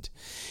hand,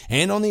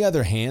 and on the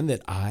other hand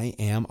that I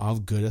am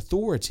of good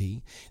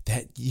authority,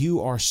 that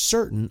you are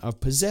certain of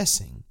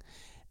possessing,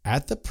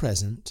 at the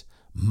present,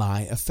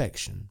 my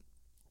affection.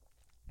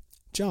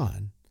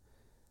 John: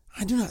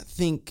 I do not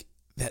think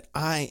that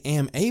I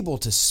am able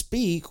to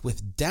speak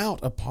with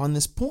doubt upon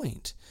this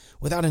point,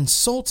 without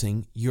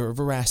insulting your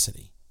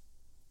veracity.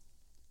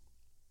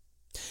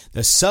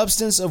 The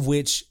substance of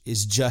which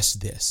is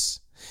just this,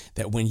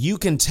 that when you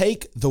can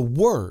take the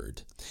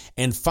word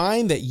and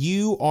find that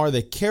you are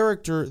the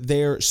character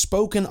there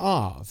spoken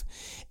of,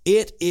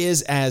 it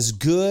is as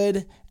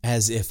good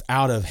as if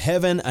out of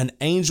heaven an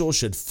angel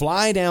should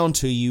fly down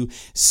to you,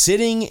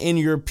 sitting in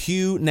your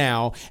pew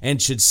now,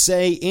 and should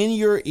say in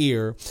your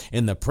ear,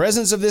 in the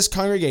presence of this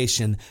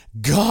congregation,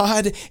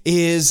 God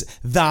is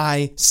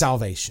thy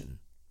salvation.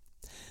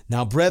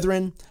 Now,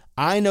 brethren,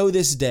 I know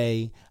this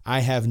day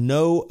I have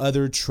no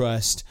other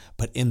trust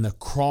but in the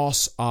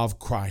cross of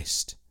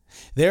Christ.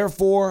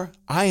 Therefore,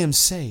 I am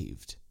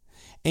saved.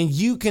 And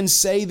you can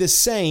say the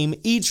same,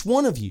 each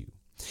one of you,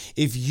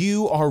 if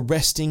you are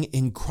resting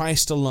in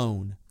Christ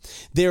alone.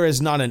 There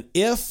is not an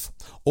if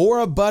or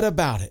a but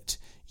about it.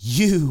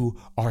 You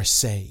are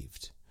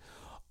saved.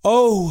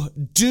 Oh,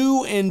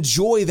 do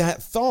enjoy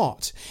that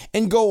thought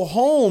and go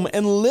home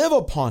and live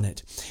upon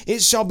it.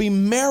 It shall be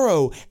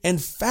marrow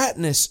and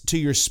fatness to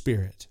your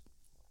spirit.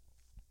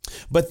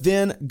 But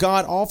then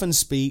God often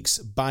speaks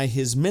by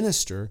his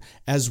minister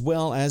as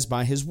well as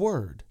by his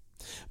word.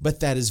 But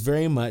that is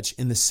very much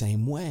in the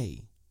same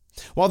way.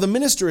 While the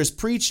minister is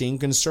preaching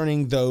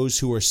concerning those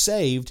who are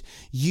saved,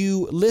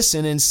 you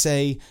listen and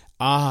say,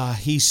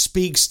 he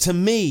speaks to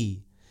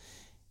me.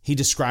 He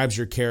describes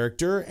your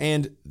character,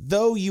 and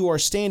though you are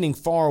standing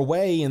far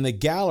away in the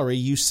gallery,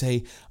 you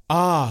say,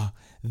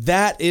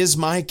 that is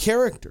my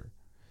character.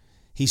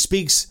 He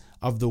speaks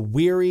of the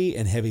weary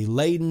and heavy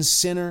laden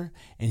sinner,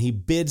 and he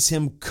bids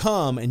him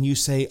come, and you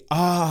say,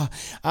 I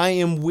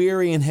am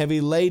weary and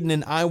heavy laden,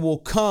 and I will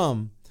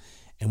come.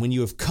 And when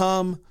you have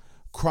come,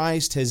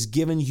 Christ has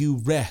given you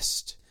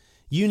rest.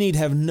 You need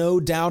have no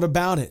doubt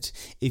about it.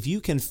 If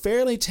you can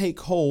fairly take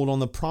hold on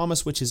the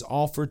promise which is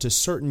offered to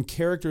certain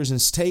characters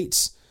and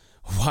states,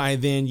 why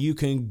then you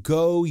can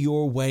go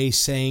your way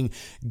saying,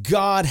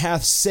 God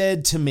hath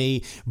said to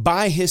me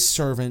by his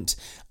servant,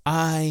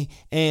 I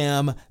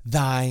am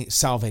thy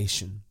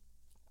salvation.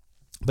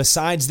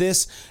 Besides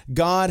this,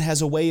 God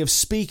has a way of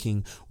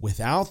speaking.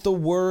 Without the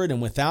word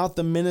and without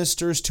the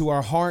ministers to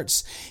our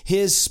hearts,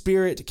 his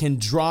Spirit can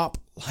drop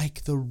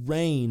like the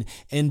rain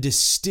and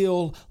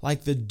distill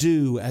like the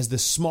dew as the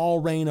small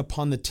rain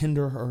upon the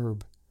tender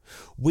herb.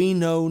 We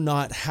know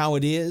not how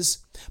it is,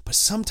 but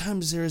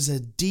sometimes there is a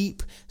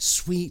deep,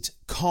 sweet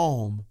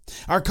calm.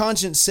 Our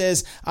conscience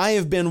says, I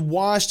have been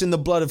washed in the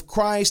blood of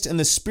Christ, and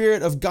the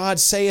Spirit of God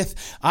saith,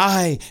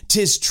 Aye,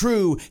 'tis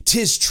true,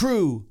 'tis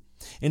true.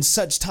 In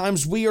such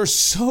times we are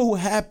so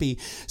happy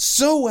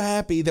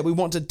that we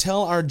want to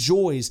tell our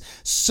joys,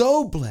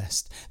 so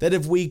blessed that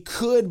if we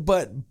could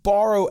but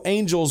borrow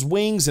angels'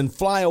 wings and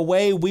fly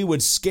away, we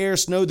would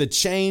scarce know the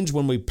change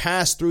when we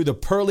pass through the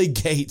pearly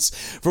gates,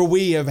 for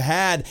we have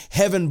had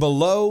heaven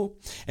below,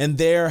 and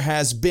there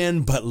has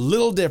been but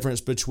little difference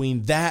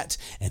between that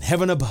and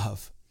heaven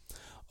above.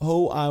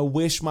 Oh, I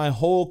wish my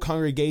whole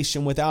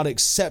congregation without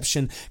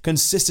exception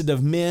consisted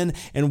of men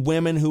and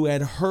women who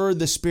had heard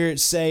the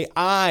Spirit say,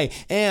 I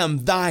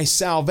am thy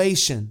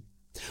salvation.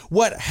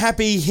 What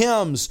happy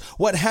hymns,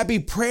 what happy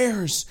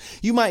prayers.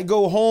 You might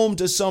go home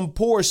to some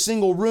poor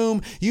single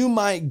room. You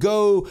might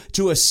go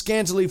to a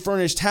scantily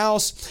furnished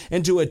house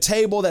and to a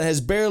table that has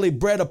barely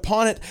bread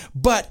upon it.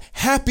 But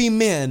happy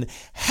men,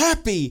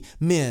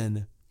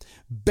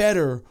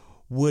 better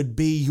would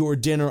be your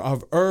dinner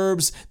of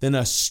herbs than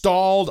a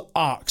stalled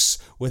ox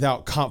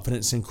without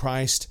confidence in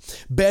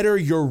Christ. Better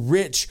your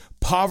rich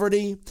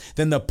poverty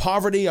than the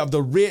poverty of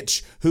the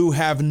rich who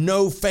have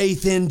no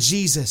faith in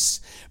Jesus.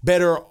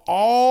 Better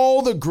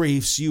all the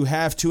griefs you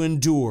have to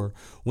endure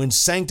when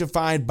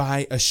sanctified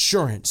by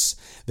assurance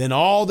than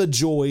all the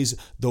joys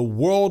the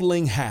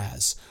worldling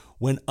has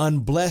when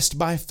unblessed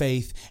by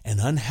faith and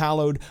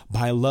unhallowed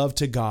by love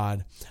to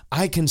God.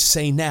 I can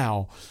say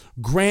now,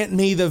 grant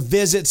me the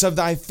visits of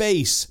thy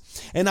face,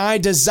 and I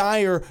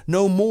desire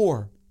no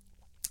more.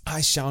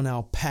 I shall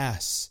now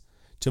pass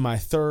to my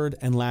third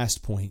and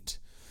last point,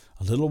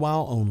 a little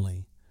while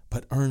only,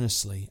 but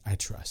earnestly I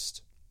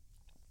trust.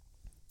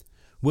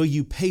 Will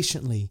you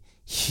patiently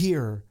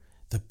hear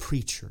the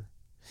preacher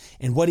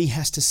and what he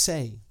has to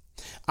say?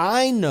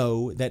 I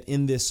know that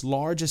in this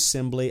large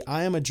assembly,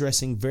 I am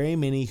addressing very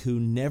many who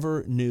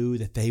never knew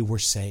that they were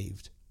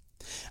saved.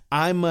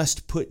 I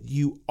must put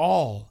you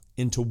all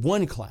into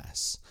one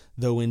class,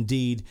 though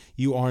indeed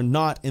you are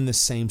not in the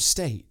same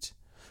state.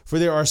 For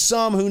there are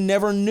some who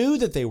never knew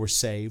that they were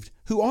saved,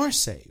 who are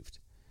saved.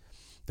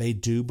 They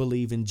do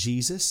believe in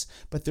Jesus,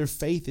 but their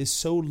faith is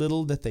so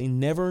little that they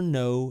never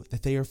know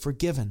that they are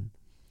forgiven.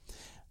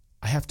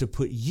 I have to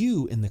put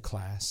you in the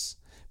class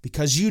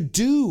because you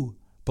do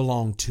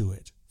belong to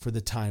it for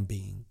the time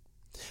being.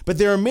 But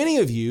there are many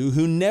of you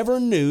who never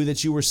knew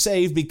that you were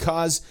saved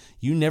because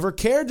you never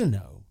cared to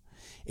know.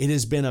 It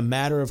has been a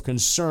matter of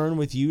concern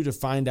with you to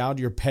find out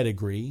your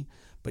pedigree,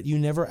 but you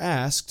never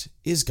asked,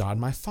 Is God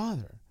my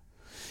Father?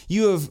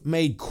 You have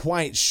made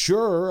quite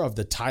sure of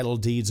the title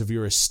deeds of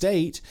your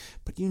estate,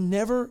 but you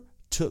never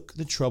took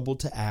the trouble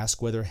to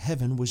ask whether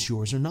heaven was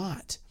yours or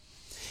not.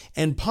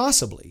 And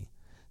possibly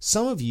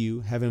some of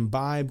you have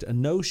imbibed a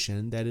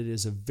notion that it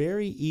is a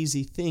very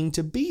easy thing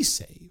to be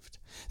saved,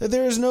 that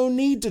there is no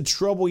need to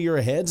trouble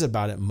your heads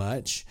about it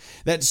much,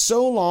 that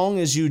so long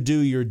as you do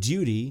your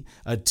duty,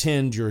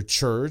 attend your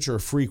church or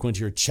frequent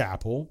your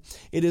chapel,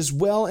 it is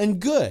well and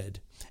good,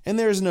 and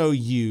there is no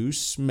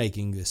use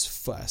making this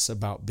fuss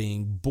about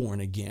being born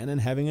again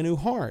and having a new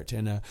heart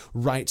and a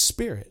right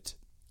spirit.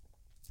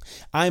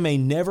 I may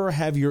never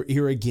have your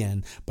ear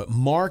again, but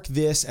mark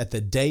this at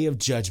the day of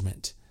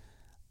judgment.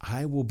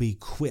 I will be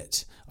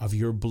quit of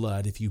your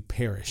blood if you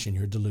perish in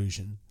your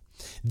delusion.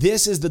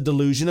 This is the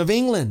delusion of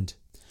England.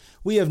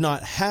 We have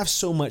not half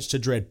so much to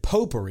dread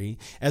popery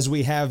as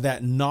we have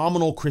that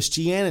nominal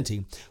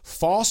Christianity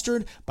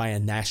fostered by a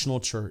national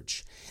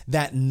church.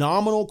 That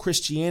nominal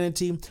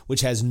Christianity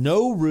which has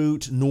no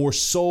root nor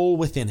soul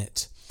within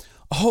it.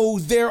 Oh,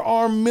 there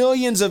are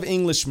millions of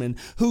Englishmen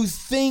who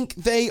think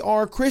they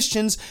are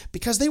Christians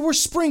because they were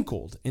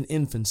sprinkled in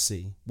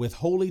infancy with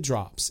holy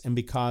drops and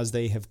because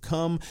they have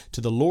come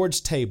to the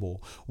Lord's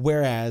table,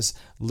 whereas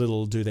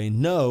little do they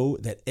know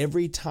that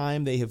every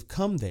time they have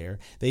come there,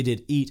 they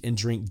did eat and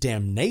drink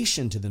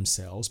damnation to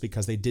themselves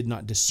because they did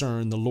not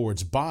discern the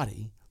Lord's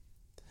body.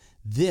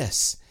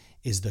 This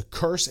is the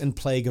curse and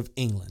plague of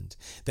England,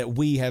 that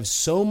we have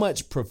so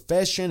much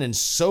profession and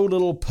so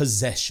little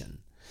possession.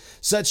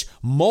 Such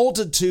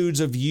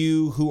multitudes of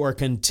you who are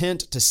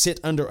content to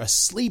sit under a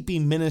sleepy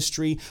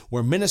ministry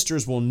where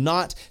ministers will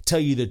not tell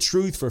you the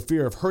truth for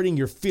fear of hurting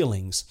your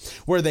feelings,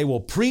 where they will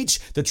preach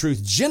the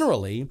truth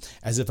generally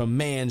as if a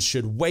man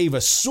should wave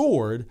a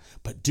sword,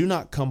 but do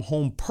not come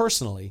home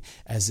personally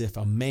as if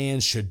a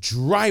man should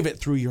drive it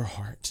through your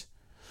heart.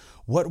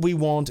 What we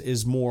want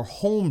is more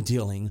home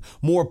dealing,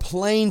 more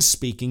plain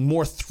speaking,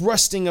 more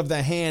thrusting of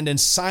the hand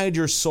inside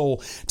your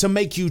soul to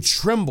make you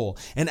tremble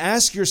and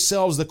ask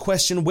yourselves the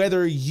question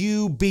whether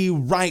you be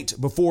right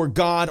before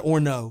God or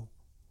no.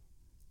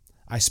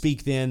 I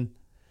speak then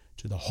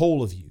to the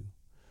whole of you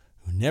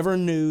who never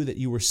knew that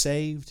you were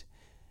saved.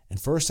 And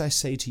first I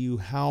say to you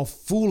how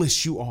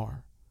foolish you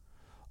are.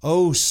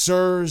 Oh,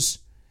 sirs,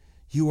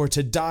 you are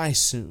to die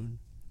soon.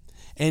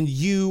 and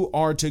you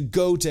are to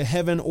go to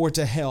heaven or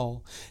to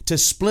hell, to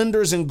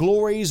splendors and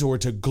glories or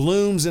to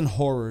glooms and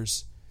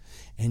horrors.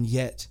 And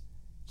yet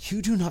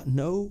you do not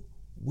know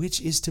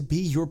which is to be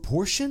your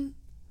portion?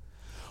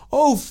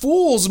 Oh,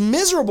 fools,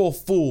 miserable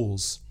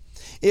fools!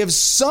 If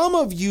some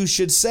of you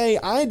should say,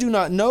 I do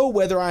not know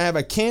whether I have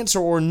a cancer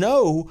or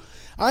no,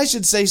 I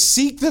should say,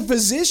 seek the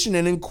physician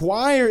and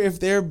inquire if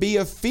there be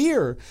a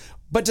fear.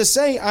 But to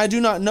say, I do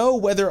not know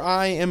whether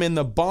I am in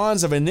the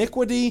bonds of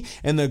iniquity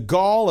and the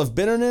gall of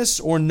bitterness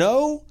or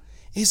no,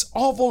 is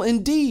awful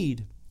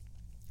indeed.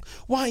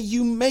 Why,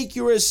 you make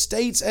your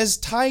estates as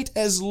tight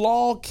as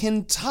law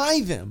can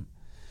tie them.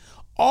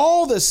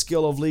 All the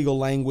skill of legal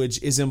language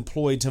is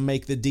employed to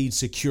make the deed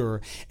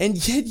secure,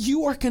 and yet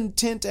you are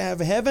content to have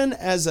heaven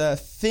as a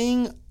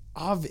thing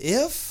of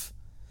if,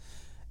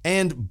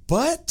 and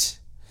but,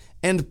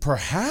 and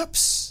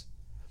perhaps.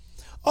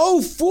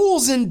 O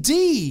fools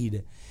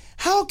indeed!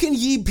 How can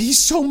ye be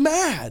so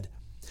mad?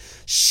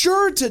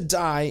 Sure to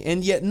die,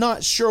 and yet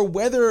not sure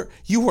whether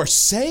you are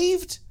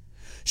saved?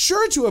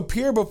 Sure to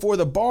appear before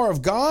the bar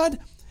of God,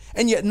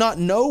 and yet not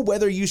know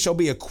whether you shall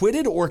be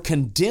acquitted or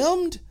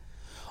condemned?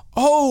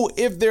 Oh,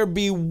 if there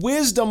be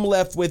wisdom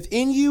left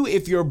within you,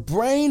 if your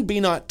brain be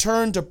not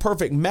turned to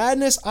perfect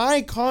madness,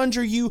 I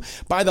conjure you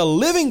by the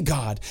living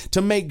God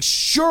to make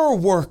sure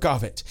work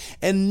of it,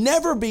 and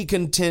never be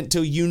content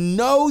till you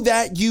know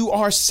that you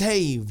are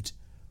saved.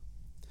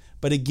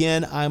 But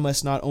again, I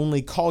must not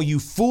only call you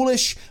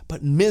foolish,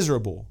 but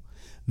miserable.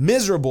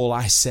 Miserable,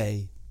 I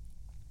say.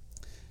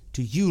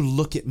 Do you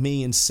look at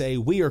me and say,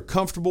 we are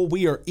comfortable,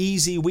 we are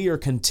easy, we are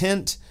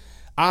content?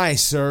 Aye,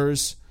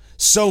 sirs.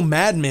 So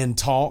madmen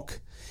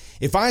talk.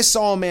 If I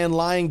saw a man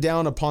lying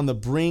down upon the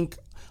brink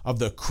of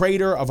the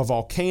crater of a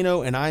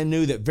volcano, and I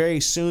knew that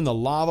very soon the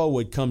lava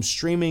would come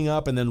streaming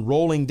up and then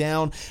rolling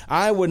down,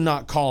 I would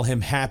not call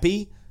him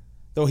happy,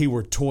 though he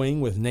were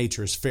toying with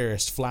nature's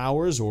fairest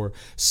flowers or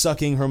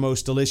sucking her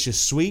most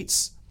delicious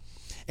sweets.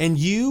 And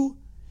you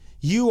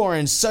are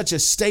in such a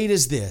state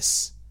as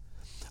this.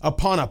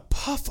 Upon a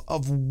puff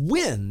of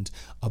wind,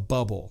 a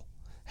bubble,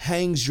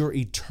 hangs your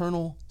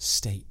eternal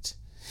state.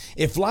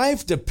 If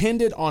life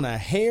depended on a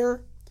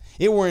hair,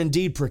 it were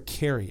indeed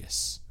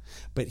precarious.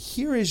 But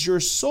here is your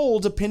soul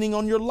depending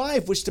on your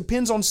life, which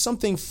depends on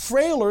something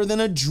frailer than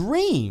a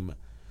dream.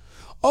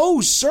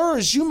 Oh,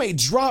 sirs, you may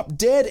drop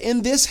dead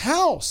in this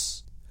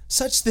house.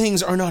 Such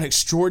things are not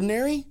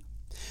extraordinary.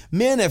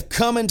 Men have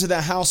come into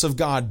the house of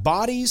God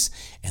bodies,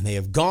 and they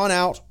have gone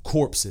out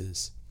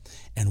corpses.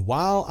 And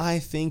while I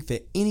think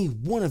that any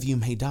one of you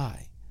may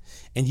die,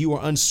 and you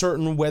are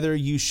uncertain whether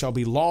you shall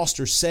be lost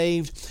or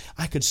saved,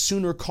 I could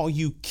sooner call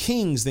you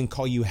kings than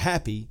call you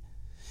happy.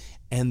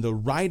 And the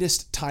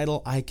rightest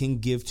title I can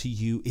give to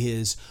you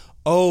is,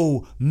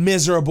 O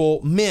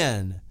miserable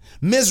men,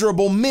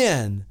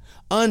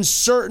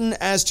 uncertain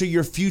as to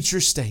your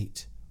future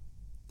state.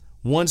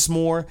 Once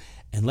more,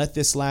 and let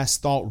this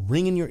last thought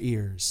ring in your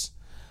ears.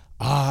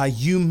 Ah,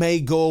 you may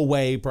go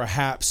away,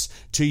 perhaps,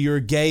 to your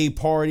gay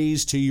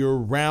parties, to your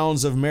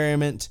rounds of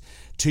merriment,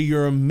 to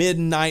your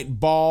midnight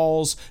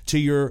balls, to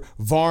your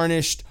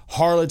varnished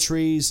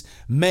harlotries,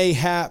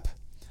 mayhap,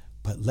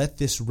 but let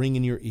this ring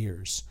in your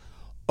ears.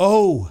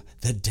 Oh,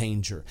 the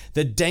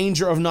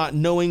danger of not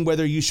knowing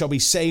whether you shall be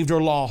saved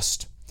or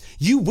lost.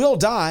 You will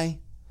die.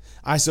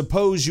 I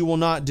suppose you will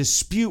not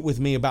dispute with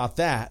me about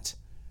that.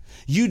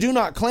 You do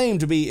not claim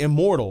to be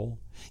immortal.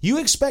 You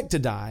expect to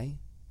die.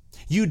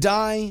 You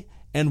die,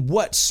 and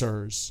what,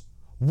 sirs?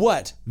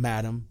 What,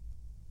 madam?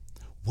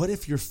 What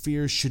if your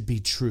fears should be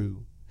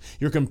true?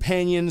 Your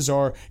companions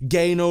are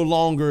gay no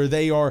longer.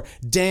 They are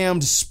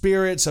damned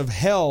spirits of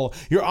hell.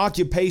 Your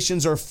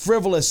occupations are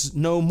frivolous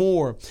no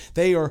more.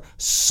 They are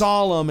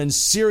solemn and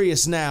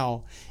serious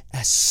now,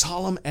 as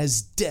solemn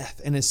as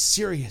death and as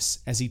serious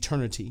as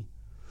eternity.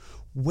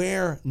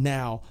 Where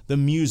now the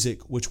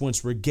music which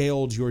once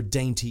regaled your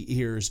dainty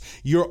ears?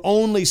 Your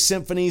only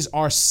symphonies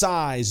are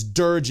sighs,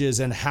 dirges,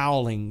 and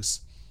howlings.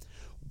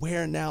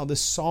 Where now the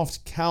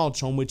soft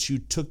couch on which you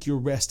took your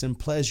rest and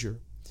pleasure?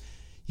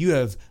 You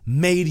have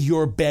made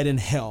your bed in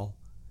hell.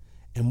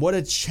 And what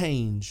a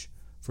change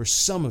for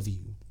some of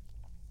you.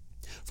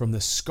 From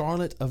the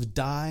scarlet of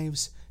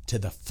Dives to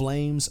the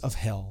flames of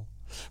hell.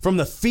 From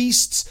the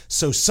feasts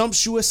so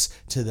sumptuous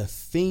to the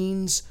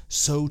fiends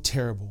so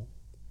terrible.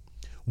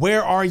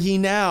 Where are ye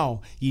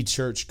now, ye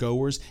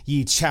church-goers,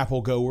 ye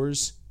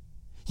chapel-goers?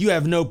 You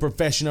have no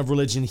profession of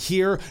religion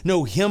here,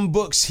 no hymn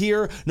books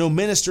here, no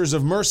ministers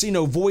of mercy,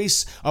 no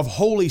voice of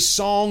holy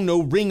song,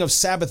 no ring of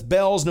Sabbath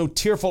bells, no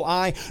tearful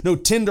eye, no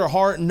tender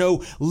heart,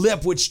 no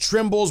lip which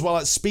trembles while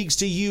it speaks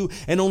to you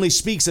and only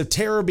speaks of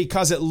terror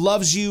because it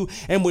loves you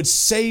and would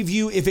save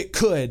you if it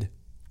could.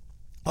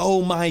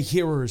 Oh, my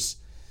hearers,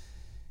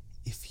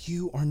 if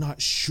you are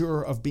not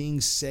sure of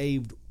being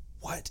saved,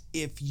 what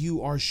if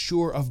you are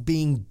sure of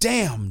being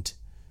damned?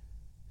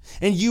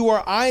 And you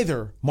are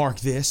either,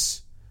 mark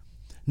this,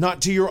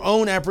 not to your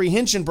own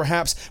apprehension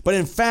perhaps, but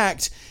in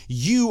fact,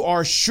 you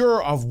are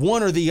sure of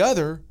one or the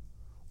other.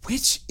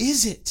 Which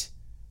is it?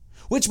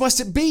 Which must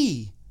it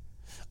be?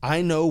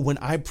 I know when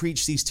I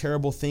preach these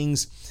terrible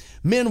things,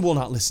 men will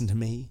not listen to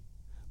me.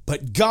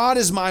 But God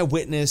is my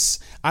witness,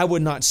 I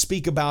would not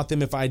speak about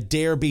them if I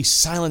dare be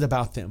silent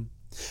about them.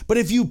 But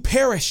if you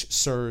perish,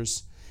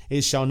 sirs,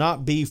 it shall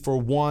not be for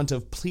want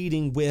of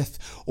pleading with,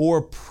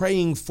 or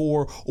praying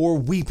for, or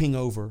weeping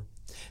over.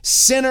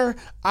 Sinner,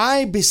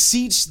 I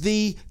beseech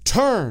thee,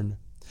 turn.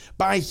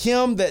 By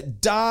him that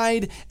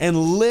died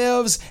and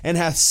lives and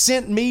hath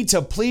sent me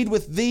to plead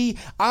with thee,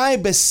 I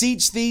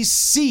beseech thee,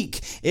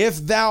 seek.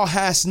 If thou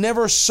hast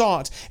never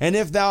sought, and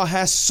if thou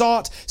hast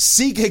sought,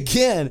 seek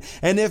again.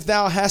 And if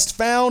thou hast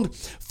found,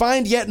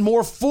 find yet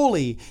more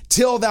fully,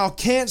 till thou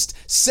canst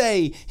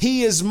say,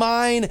 he is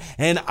mine,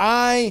 and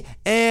I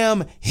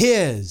am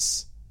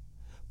his.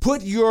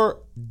 Put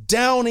your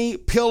downy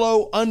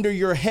pillow under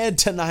your head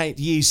tonight,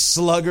 ye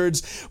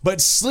sluggards,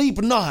 but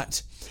sleep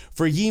not,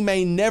 for ye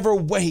may never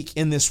wake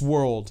in this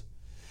world.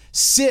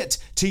 Sit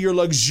to your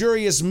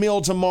luxurious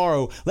meal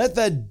tomorrow. Let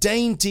the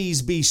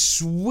dainties be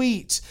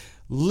sweet.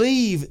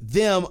 Leave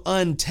them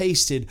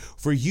untasted,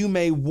 for you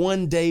may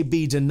one day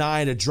be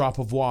denied a drop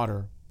of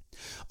water.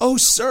 O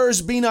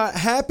sirs, be not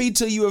happy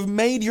till you have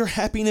made your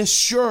happiness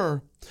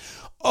sure.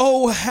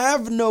 Oh,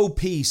 have no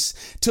peace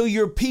till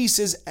your peace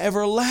is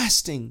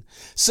everlasting,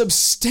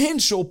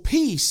 substantial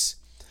peace.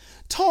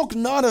 Talk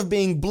not of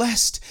being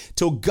blessed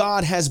till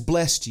God has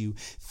blessed you.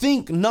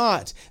 Think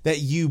not that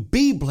you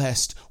be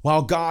blessed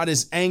while God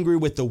is angry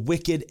with the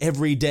wicked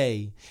every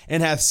day,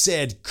 and hath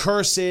said,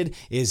 cursed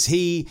is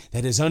he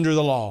that is under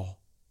the law.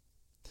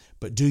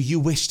 But do you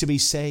wish to be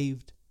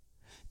saved?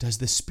 Does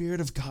the Spirit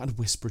of God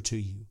whisper to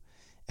you,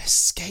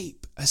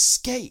 escape,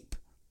 escape?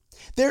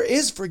 There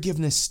is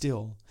forgiveness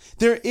still.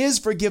 There is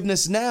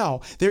forgiveness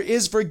now. There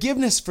is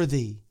forgiveness for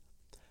thee.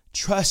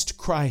 Trust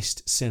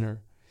Christ,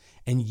 sinner,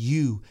 and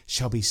you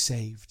shall be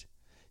saved.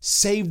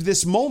 Saved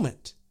this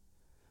moment.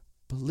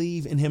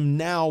 Believe in him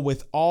now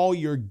with all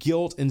your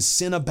guilt and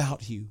sin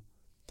about you.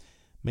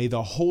 May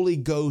the Holy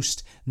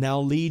Ghost now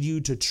lead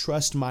you to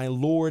trust my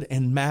Lord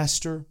and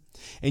Master,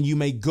 and you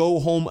may go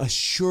home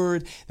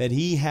assured that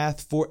he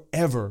hath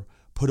forever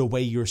put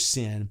away your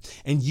sin,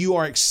 and you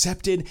are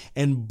accepted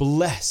and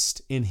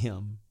blessed in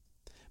him.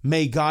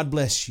 May God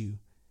bless you,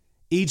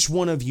 each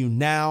one of you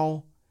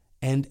now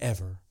and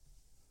ever.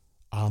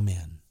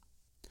 Amen.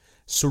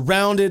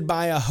 Surrounded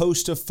by a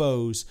host of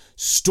foes,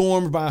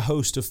 stormed by a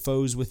host of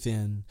foes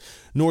within,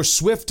 nor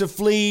swift to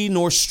flee,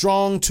 nor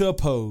strong to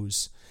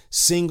oppose,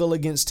 single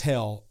against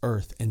hell,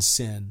 earth, and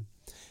sin.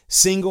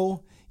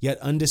 Single, yet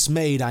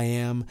undismayed I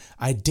am,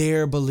 I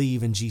dare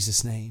believe in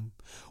Jesus' name.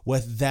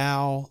 What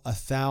thou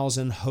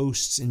 1,000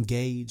 hosts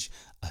engage,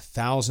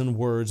 1,000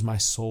 words my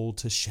soul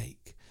to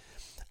shake.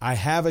 I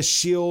have a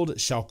shield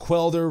shall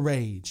quell their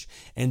rage,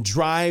 and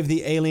drive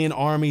the alien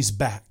armies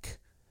back.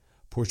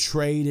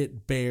 Portrayed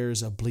it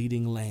bears a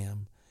bleeding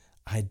lamb.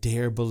 I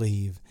dare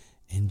believe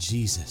in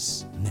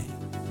Jesus'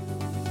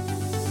 name.